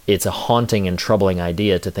it's a haunting and troubling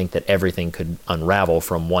idea to think that everything could unravel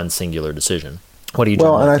from one singular decision. What do you?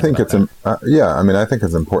 Well, and I think it's I think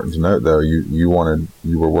it's important to note, though, you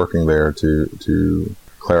were working there to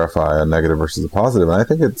clarify a negative versus a positive, and I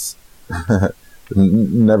think it's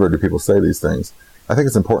never do people say these things. I think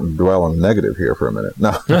it's important to dwell on the negative here for a minute.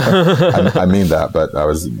 No, I mean that, but I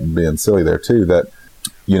was being silly there too. That,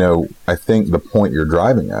 I think the point you're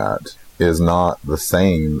driving at is not the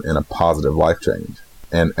same in a positive life change,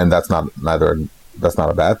 and that's not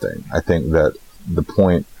a bad thing. I think that the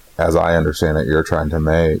point, as I understand it, you're trying to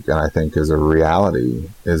make, and I think is a reality,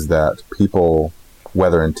 is that people,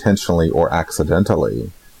 whether intentionally or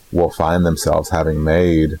accidentally, will find themselves having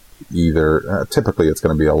made either, typically it's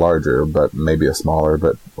going to be a larger, but maybe a smaller,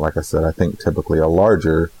 but like I said, I think typically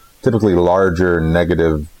larger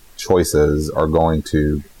negative choices are going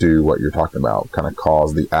to do what you're talking about, kind of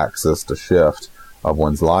cause the axis to shift of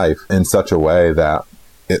one's life in such a way that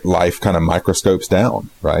life kind of microscopes down,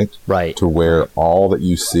 right? Right. To where all that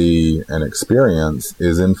you see and experience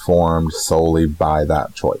is informed solely by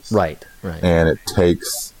that choice. Right. And it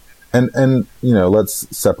takes, and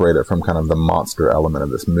let's separate it from kind of the monster element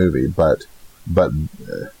of this movie, but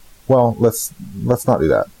well, let's not do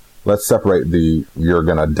that. Let's separate the you're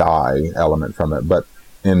gonna die element from it. But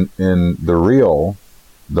in the real,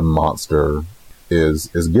 the monster is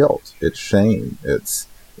guilt. It's shame. It's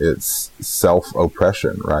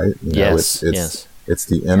self-oppression, right? Yes. It's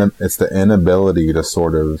the inability to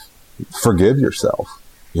sort of forgive yourself,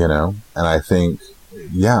 and I think,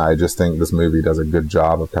 I just think this movie does a good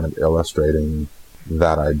job of kind of illustrating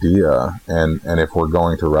that idea. And if we're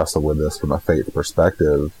going to wrestle with this from a faith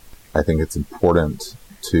perspective, I think it's important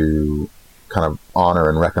to kind of honor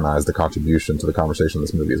and recognize the contribution to the conversation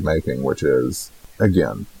this movie is making, which is,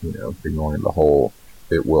 again, ignoring the whole,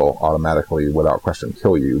 it will automatically, without question,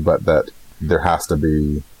 kill you, but that there has to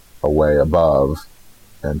be a way above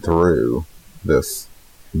and through this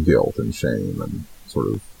guilt and shame and sort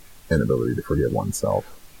of inability to forgive oneself.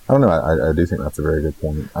 I don't know. I do think that's a very good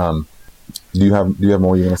point. Do you have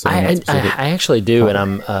more you want to say? I actually do,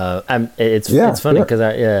 and it's funny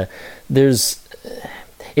because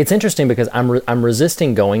it's interesting because I'm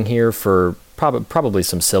resisting going here for probably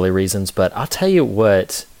some silly reasons, but I'll tell you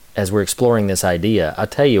what. As we're exploring this idea, I'll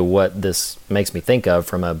tell you what this makes me think of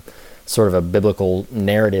from a sort of a biblical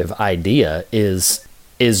narrative idea is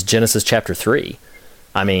Genesis chapter 3.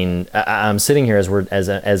 I mean, I'm sitting here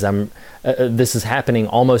as I'm this is happening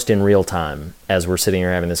almost in real time as we're sitting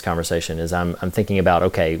here having this conversation. As I'm thinking about,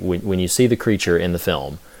 okay, when you see the creature in the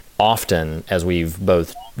film, often, as we've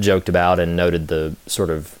both joked about and noted the sort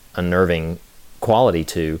of unnerving quality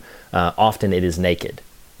to, often it is naked.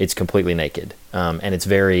 It's completely naked, and it's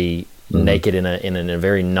very naked in a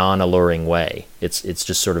very non-alluring way. It's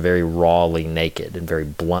just sort of very rawly naked and very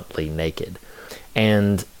bluntly naked,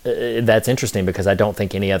 and that's interesting because I don't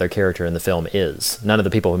think any other character in the film is. None of the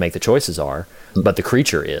people who make the choices are, but the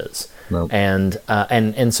creature is. Nope. And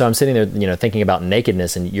so I'm sitting there, thinking about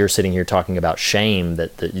nakedness, and you're sitting here talking about shame.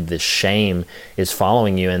 That the shame is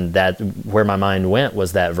following you, and that where my mind went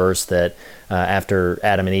was that verse that. After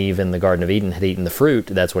Adam and Eve in the Garden of Eden had eaten the fruit,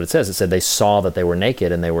 that's what it says. It said they saw that they were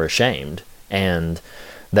naked and they were ashamed. And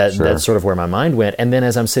that's sort of where my mind went. And then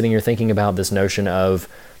as I'm sitting here thinking about this notion of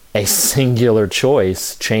a singular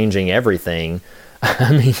choice changing everything,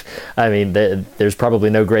 I mean, there's probably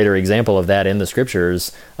no greater example of that in the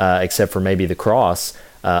scriptures, except for maybe the cross,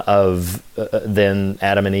 than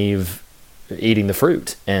Adam and Eve eating the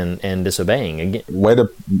fruit and disobeying again. Way to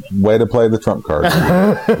play the trump card.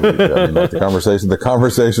 The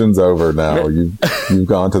conversation's over now. You've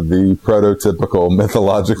gone to the prototypical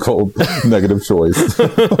mythological negative choice.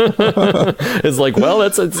 It's like, well,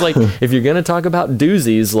 it's like if you're gonna talk about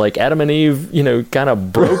doozies, like Adam and Eve, kind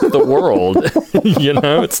of broke the world.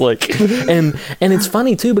 It's like, and it's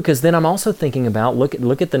funny too because then I'm also thinking about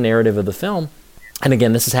look at the narrative of the film. And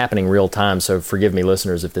again, this is happening real time, so forgive me,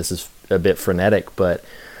 listeners, if this is a bit frenetic. But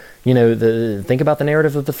think about the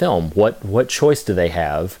narrative of the film. What choice do they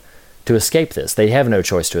have to escape this. They have no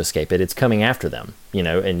choice to escape it. It's coming after them,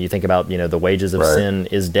 and you think about, the wages of sin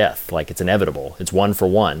is death. Like, it's inevitable. It's one for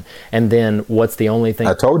one. And then what's the only thing?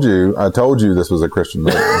 I told you this was a Christian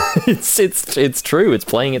movie. it's true. It's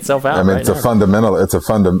playing itself out. I mean, it's a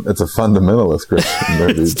fundamentalist Christian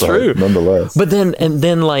movie. It's true. Nonetheless. But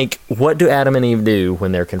then like, what do Adam and Eve do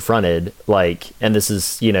when they're confronted? Like, and this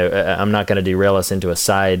is, I'm not going to derail us into a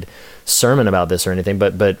side sermon about this or anything,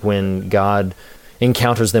 but when God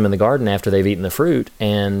encounters them in the garden after they've eaten the fruit,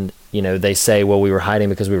 and they say, well, we were hiding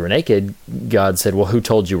because we were naked. God said, well, who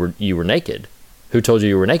told you were naked? Who told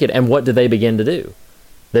you were naked? And what do they begin to do?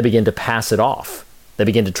 They begin to pass it off. They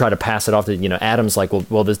begin to try to pass it off to, Adam's like,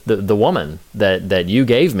 well, the woman that you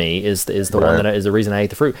gave me is the one that is the reason I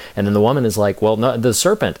ate the fruit. And then the woman is like, well, no, the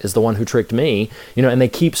serpent is the one who tricked me, and they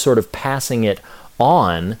keep sort of passing it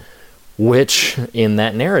on, which in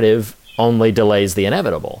that narrative only delays the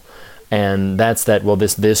inevitable. And that's that, well,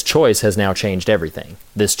 this choice has now changed everything.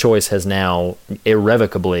 This choice has now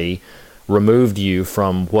irrevocably removed you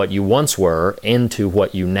from what you once were into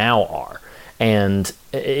what you now are. And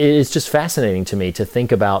it's just fascinating to me to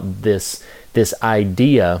think about this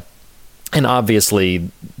idea. And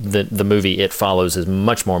obviously, the movie It Follows is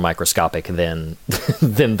much more microscopic than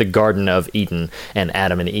the Garden of Eden and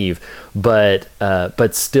Adam and Eve. But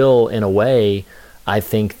still, in a way, I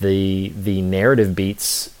think the narrative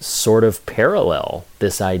beats sort of parallel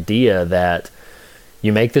this idea that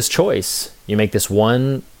you make this choice, you make this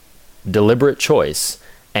one deliberate choice,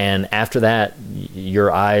 and after that, your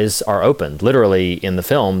eyes are opened. Literally, in the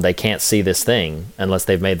film, they can't see this thing unless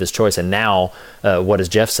they've made this choice. And now, what does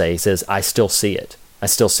Jeff say? He says, I still see it. I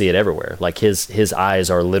still see it everywhere. Like, his eyes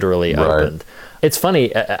are literally opened. It's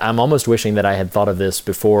funny. I'm almost wishing that I had thought of this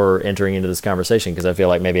before entering into this conversation, because I feel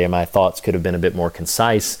like maybe my thoughts could have been a bit more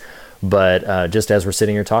concise. But just as we're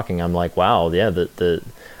sitting here talking, I'm like, wow, yeah,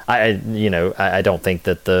 I don't think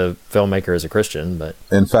that the filmmaker is a Christian, but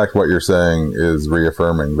in fact, what you're saying is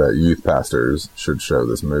reaffirming that youth pastors should show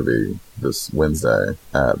this movie this Wednesday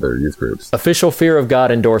at their youth groups. Official Fear of God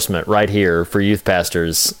endorsement right here for youth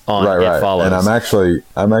pastors on It Follows. And I'm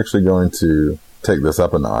actually going to take this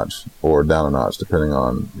up a notch or down a notch, depending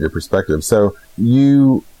on your perspective. So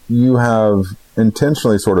you have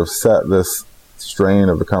intentionally sort of set this strain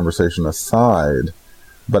of the conversation aside,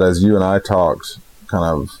 but as you and I talked kind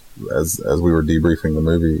of as we were debriefing the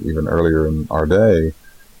movie even earlier in our day,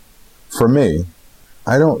 for me,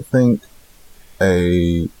 I don't think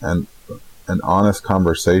an honest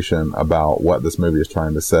conversation about what this movie is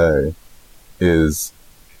trying to say is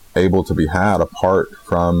able to be had apart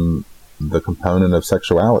from the component of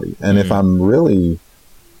sexuality. And if I'm really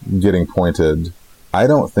getting pointed, I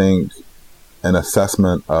don't think an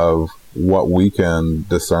assessment of what we can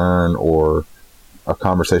discern or a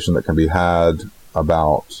conversation that can be had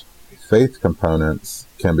about faith components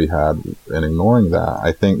can be had in ignoring that.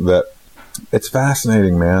 I think that it's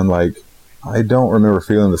fascinating, man. Like, I don't remember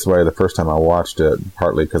feeling this way the first time I watched it,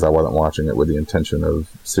 partly because I wasn't watching it with the intention of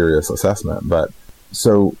serious assessment. But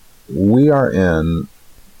so we are in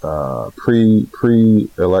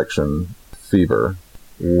pre-election fever,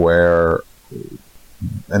 where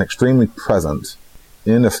an extremely present,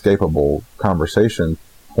 inescapable conversation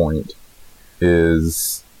point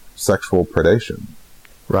is sexual predation.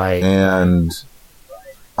 Right. And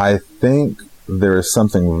I think there is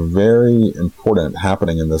something very important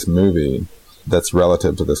happening in this movie that's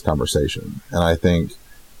relative to this conversation. And I think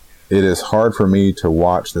it is hard for me to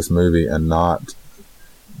watch this movie and not...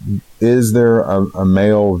 Is there a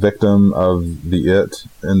male victim of the It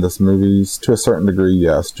in this movie? To a certain degree,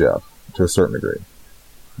 yes, Jeff. To a certain degree.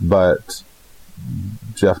 But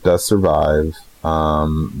Jeff does survive.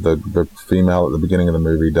 The female at the beginning of the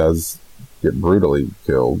movie does get brutally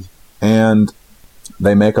killed. And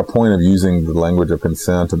they make a point of using the language of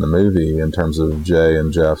consent in the movie in terms of Jay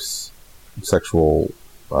and Jeff's sexual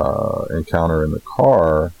encounter in the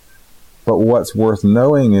car. But what's worth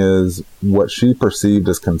knowing is what she perceived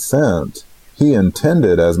as consent, he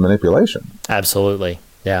intended as manipulation. Absolutely.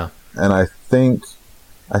 Yeah. And I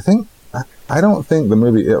don't think the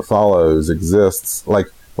movie It Follows exists like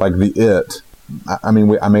the It. I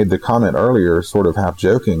mean, I made the comment earlier, sort of half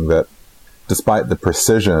joking, that despite the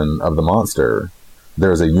precision of the monster,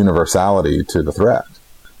 there's a universality to the threat.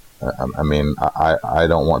 I mean, I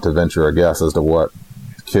don't want to venture a guess as to what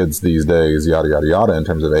kids these days, yada yada yada, in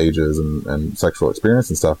terms of ages and sexual experience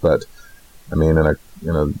and stuff. But I mean,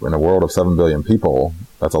 in a world of 7 billion people,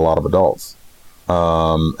 that's a lot of adults,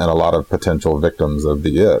 and a lot of potential victims of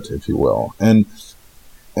the It, if you will. And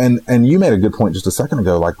you made a good point just a second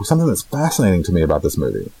ago. Like, something that's fascinating to me about this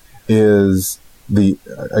movie is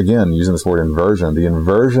again, using this word inversion, the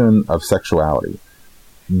inversion of sexuality.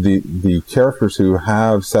 The characters who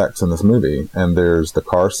have sex in this movie, and there's the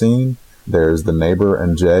car scene, there's the neighbor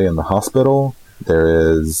and Jay in the hospital,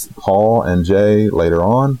 there is Paul and Jay later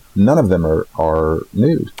on, none of them are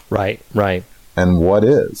nude. Right. And what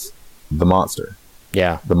is the monster?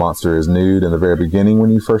 Yeah. The monster is nude in the very beginning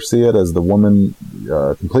when you first see it as the woman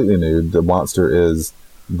completely nude. The monster is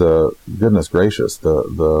the, goodness gracious,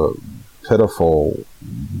 the pitiful,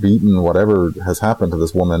 beaten, whatever has happened to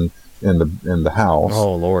this woman in the house.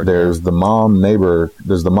 Oh Lord. There's the mom neighbor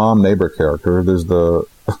character. There's the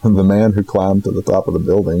the man who climbed to the top of the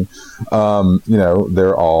building.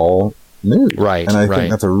 They're all nude. Right. And I think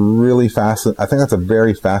that's I think that's a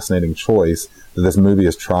very fascinating choice, that this movie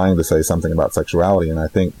is trying to say something about sexuality. And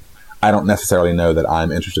I don't necessarily know that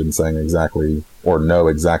I'm interested in saying exactly or know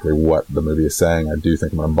exactly what the movie is saying. I do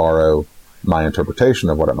think I'm going to borrow my interpretation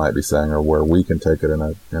of what it might be saying, or where we can take it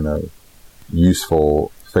in a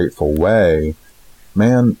useful, faithful way.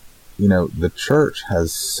 Man, the church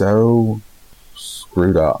has so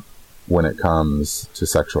screwed up when it comes to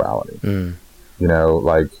sexuality.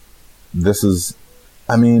 This is,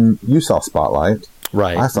 you saw Spotlight.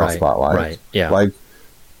 Right. I saw Spotlight. Right. Yeah.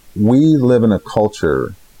 We live in a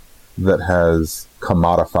culture that has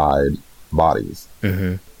commodified bodies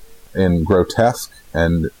in grotesque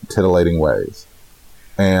and titillating ways.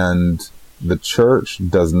 And the church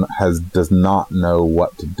does not know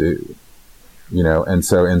what to do, and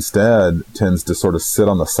so instead tends to sort of sit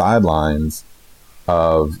on the sidelines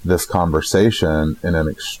of this conversation in an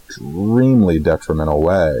extremely detrimental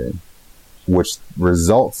way, which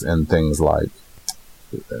results in things like,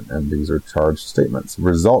 and these are charged statements,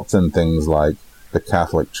 results in things like the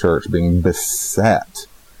Catholic Church being beset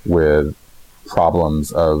with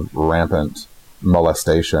problems of rampant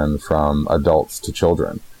molestation from adults to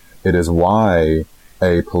children. It is why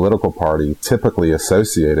a political party typically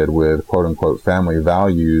associated with quote-unquote family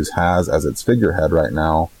values has as its figurehead right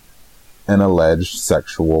now an alleged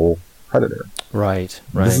sexual predator. Right.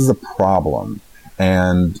 This is a problem.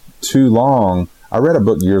 And too long, I read a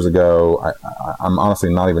book years ago. I'm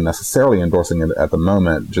honestly not even necessarily endorsing it at the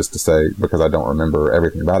moment, just to say, because I don't remember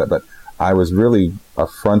everything about it, but I was really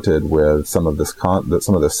affronted with some of this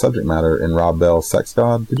subject matter in Rob Bell's Sex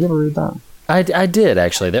God. Did you ever read that? I did,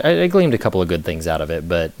 actually. I gleaned a couple of good things out of it,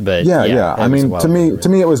 but yeah. I mean, to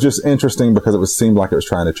me, it was just interesting because it seemed like it was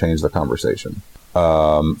trying to change the conversation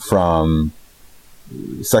from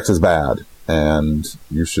sex is bad and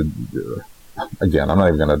you should. Again, I'm not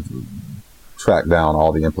even going to track down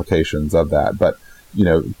all the implications of that, but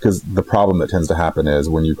because the problem that tends to happen is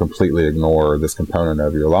when you completely ignore this component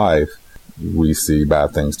of your life, we see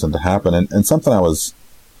bad things tend to happen. And something I was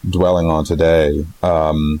dwelling on today.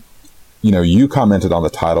 You commented on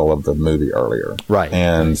the title of the movie earlier, right?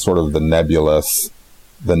 And sort of the nebulous,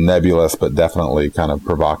 but definitely kind of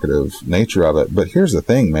provocative nature of it. But here's the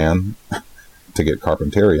thing, man, to get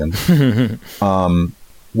Carpenterian,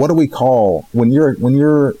 what do we call when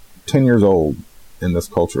you're 10 years old in this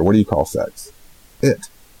culture? What do you call sex? It.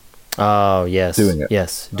 Oh yes, doing it.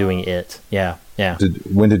 Yes, doing it. Yeah.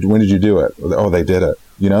 When did you do it? Oh, they did it.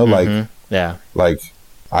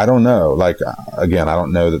 I don't know. Again, I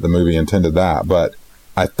don't know that the movie intended that, but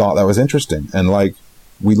I thought that was interesting. And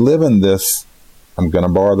we live in this, I'm going to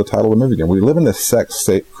borrow the title of the movie again. We live in this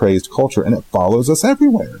sex-crazed culture, and it follows us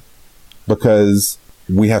everywhere because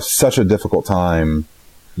we have such a difficult time.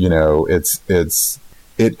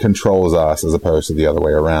 It controls us as opposed to the other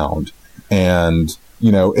way around. And,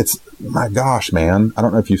 it's, my gosh, man, I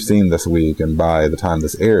don't know if you've seen This Week, and by the time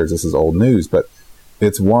this airs, this is old news, but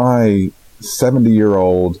it's why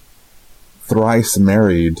 70-year-old, thrice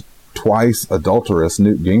married, twice adulterous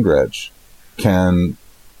Newt Gingrich can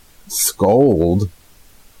scold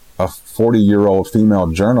a 40-year-old female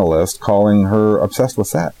journalist, calling her obsessed with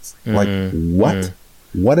sex. What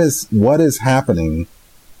is happening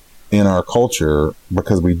in our culture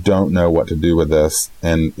because we don't know what to do with this,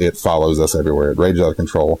 and it follows us everywhere. It rages out of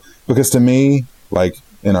control. Because to me,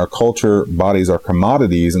 in our culture, bodies are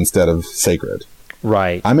commodities instead of sacred.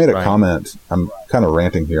 Right. I made a comment. I'm kind of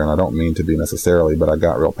ranting here, and I don't mean to be necessarily, but I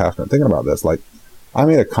got real passionate thinking about this. I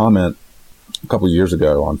made a comment a couple years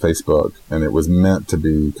ago on Facebook, and it was meant to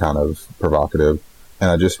be kind of provocative.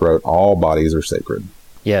 And I just wrote, "All bodies are sacred."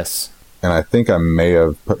 Yes. And I think I may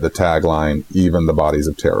have put the tagline, "Even the bodies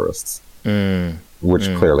of terrorists,"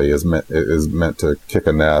 which clearly is meant to kick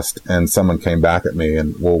a nest. And someone came back at me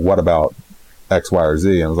and, well, what about X, Y, or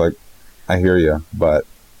Z? And I was like, I hear you, but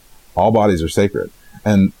all bodies are sacred.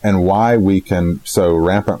 And why we can so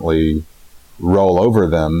rampantly roll over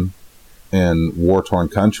them in war-torn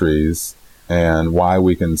countries and why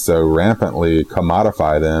we can so rampantly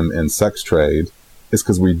commodify them in sex trade is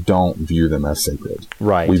because we don't view them as sacred.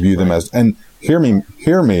 Right. We view them as, and hear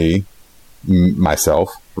me,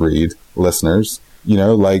 myself, read, listeners,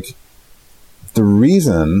 like, the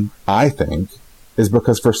reason I think is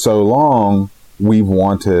because for so long we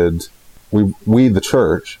the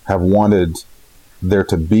church have wanted there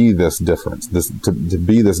to be this difference, to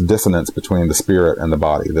be this dissonance between the spirit and the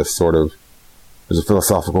body, this sort of, there's a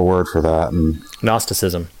philosophical word for that. And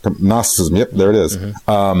Gnosticism. Yep. There it is.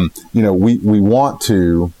 Mm-hmm. We want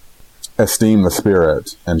to esteem the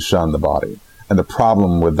spirit and shun the body. And the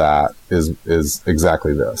problem with that is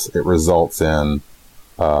exactly this. It results in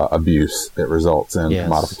abuse. It results in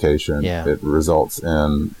commodification. Yeah. It results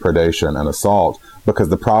in predation and assault, because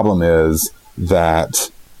the problem is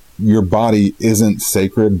that your body isn't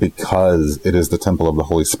sacred because it is the temple of the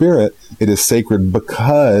Holy Spirit. It is sacred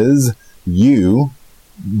because you,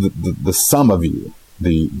 the sum of you,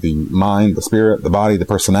 the mind, the spirit, the body, the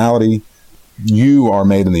personality, you are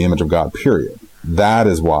made in the image of God, period. That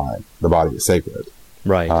is why the body is sacred.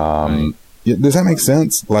 Right. Does that make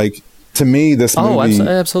sense? Like, to me, this movie... Oh,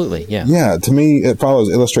 absolutely, yeah. Yeah, to me, it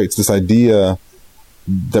illustrates this idea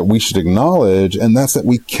that we should acknowledge, and that's that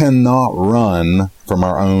we cannot run from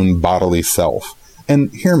our own bodily self.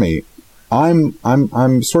 And hear me,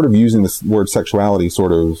 I'm sort of using this word sexuality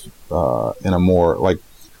sort of in a more, like,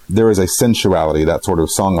 there is a sensuality, that sort of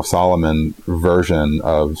Song of Solomon version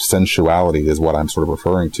of sensuality is what I'm sort of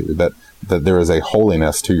referring to, that there is a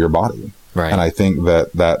holiness to your body. Right. And I think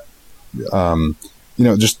that the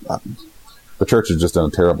church has just done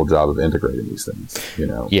a terrible job of integrating these things.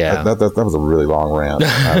 Yeah. That was a really long rant.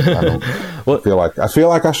 I feel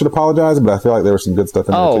like I should apologize, but I feel like there was some good stuff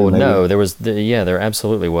in there too. Oh no, there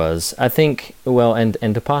absolutely was. I think, well, and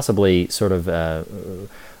to possibly sort of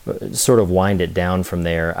wind it down from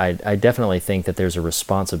there, I definitely think that there's a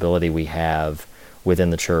responsibility we have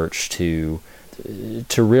within the church to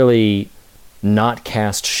really not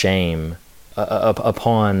cast shame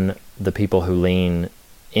upon the people who lean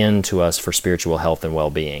into us for spiritual health and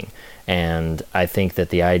well-being. And I think that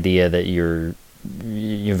the idea that you're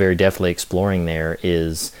very deftly exploring there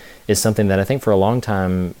is something that I think for a long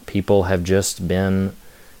time people have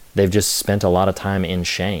they've just spent a lot of time in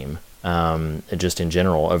shame, just in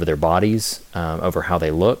general, over their bodies, over how they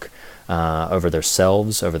look, over their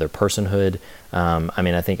selves, over their personhood.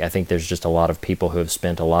 I think there's just a lot of people who have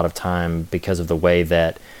spent a lot of time, because of the way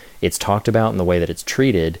that it's talked about and the way that it's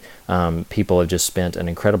treated, people have just spent an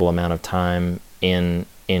incredible amount of time in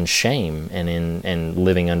shame and in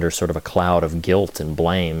living under sort of a cloud of guilt and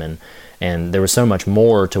blame, and there was so much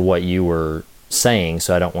more to what you were saying,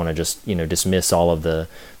 so I don't want to just dismiss all of the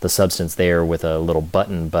substance there with a little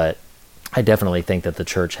button, but I definitely think that the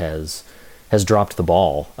church has dropped the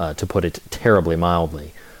ball, to put it terribly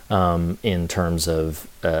mildly, in terms of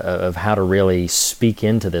how to really speak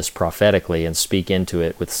into this prophetically and speak into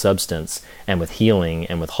it with substance and with healing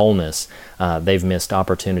and with wholeness. They've missed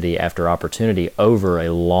opportunity after opportunity over a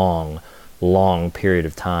long, long period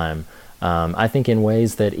of time. I think in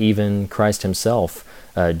ways that even Christ himself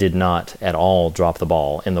did not at all drop the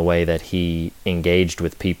ball, in the way that he engaged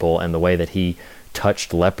with people and the way that he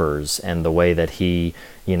touched lepers and the way that he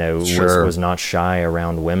was not shy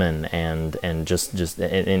around women and just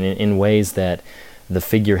in ways that the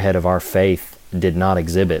figurehead of our faith did not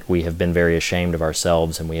exhibit. We have been very ashamed of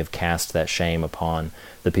ourselves, and we have cast that shame upon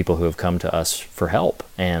the people who have come to us for help,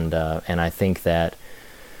 and I think that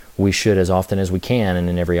we should, as often as we can and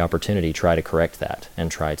in every opportunity, try to correct that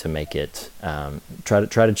and try to make it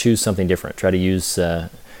try to choose something different, try to use our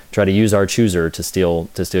chooser, to steal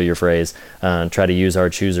your phrase, try to use our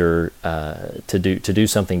chooser to do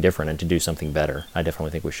something different and to do something better. I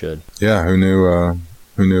definitely think we should. Yeah, who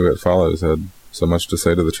knew It Follows had so much to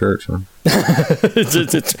say to the church, huh?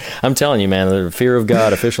 I'm telling you, man, the Fear of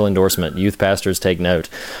God official endorsement. Youth pastors, take note.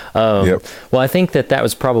 Yep. Well, I think that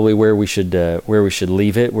was probably where we should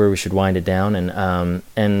leave it, where we should wind it down. And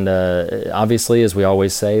obviously, as we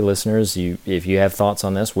always say, listeners, if you have thoughts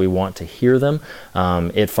on this, we want to hear them.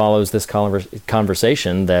 It follows this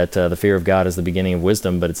conversation that the fear of God is the beginning of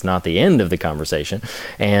wisdom, but it's not the end of the conversation.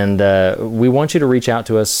 And we want you to reach out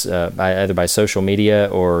to us either by social media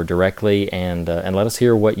or directly, and let us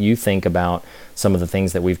hear what you think about some of the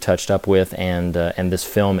things that we've touched up with and this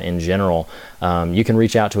film in general. You can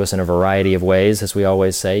reach out to us in a variety of ways, as we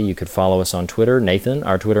always say. You could follow us on Twitter. Nathan,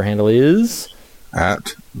 our Twitter handle is?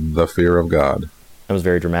 @TheFearOfGod. That was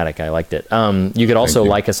very dramatic. I liked it. You could also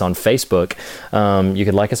like us on Facebook.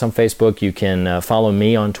 You can follow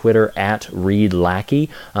me on Twitter @ReedLackey.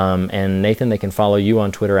 And Nathan, they can follow you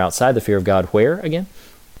on Twitter outside the Fear of God where again?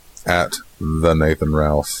 the Nathan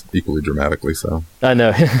Rouse, equally dramatically so. I know.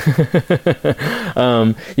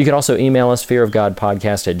 You can also email us,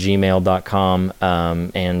 fearofgodpodcast@gmail.com.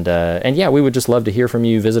 And yeah, we would just love to hear from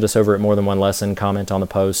you. Visit us over at More Than One Lesson, comment on the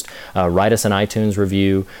post, write us an iTunes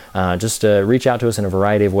review. Just reach out to us in a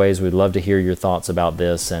variety of ways. We'd love to hear your thoughts about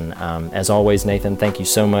this. And as always, Nathan, thank you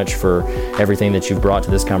so much for everything that you've brought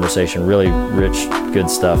to this conversation. Really rich, good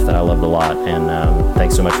stuff that I loved a lot. And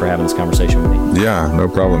thanks so much for having this conversation with me. Yeah, no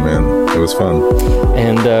problem, man. It was fun.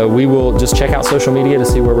 And we will just check out social media to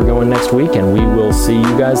see where we're going next week, and we will see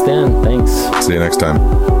you guys then. Thanks. See you next time.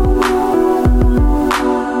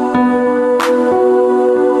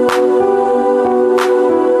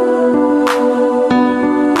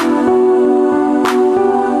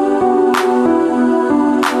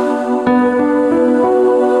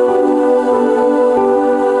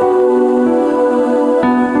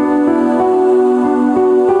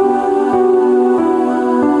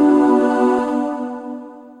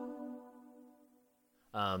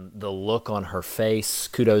 The look on her face.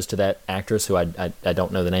 Kudos to that actress who I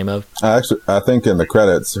don't know the name of. I think in the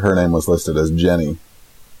credits her name was listed as Jenny.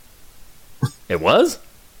 It was?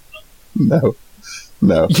 No.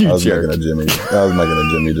 You I was jerk. making a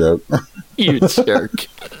Jimmy joke. You jerk.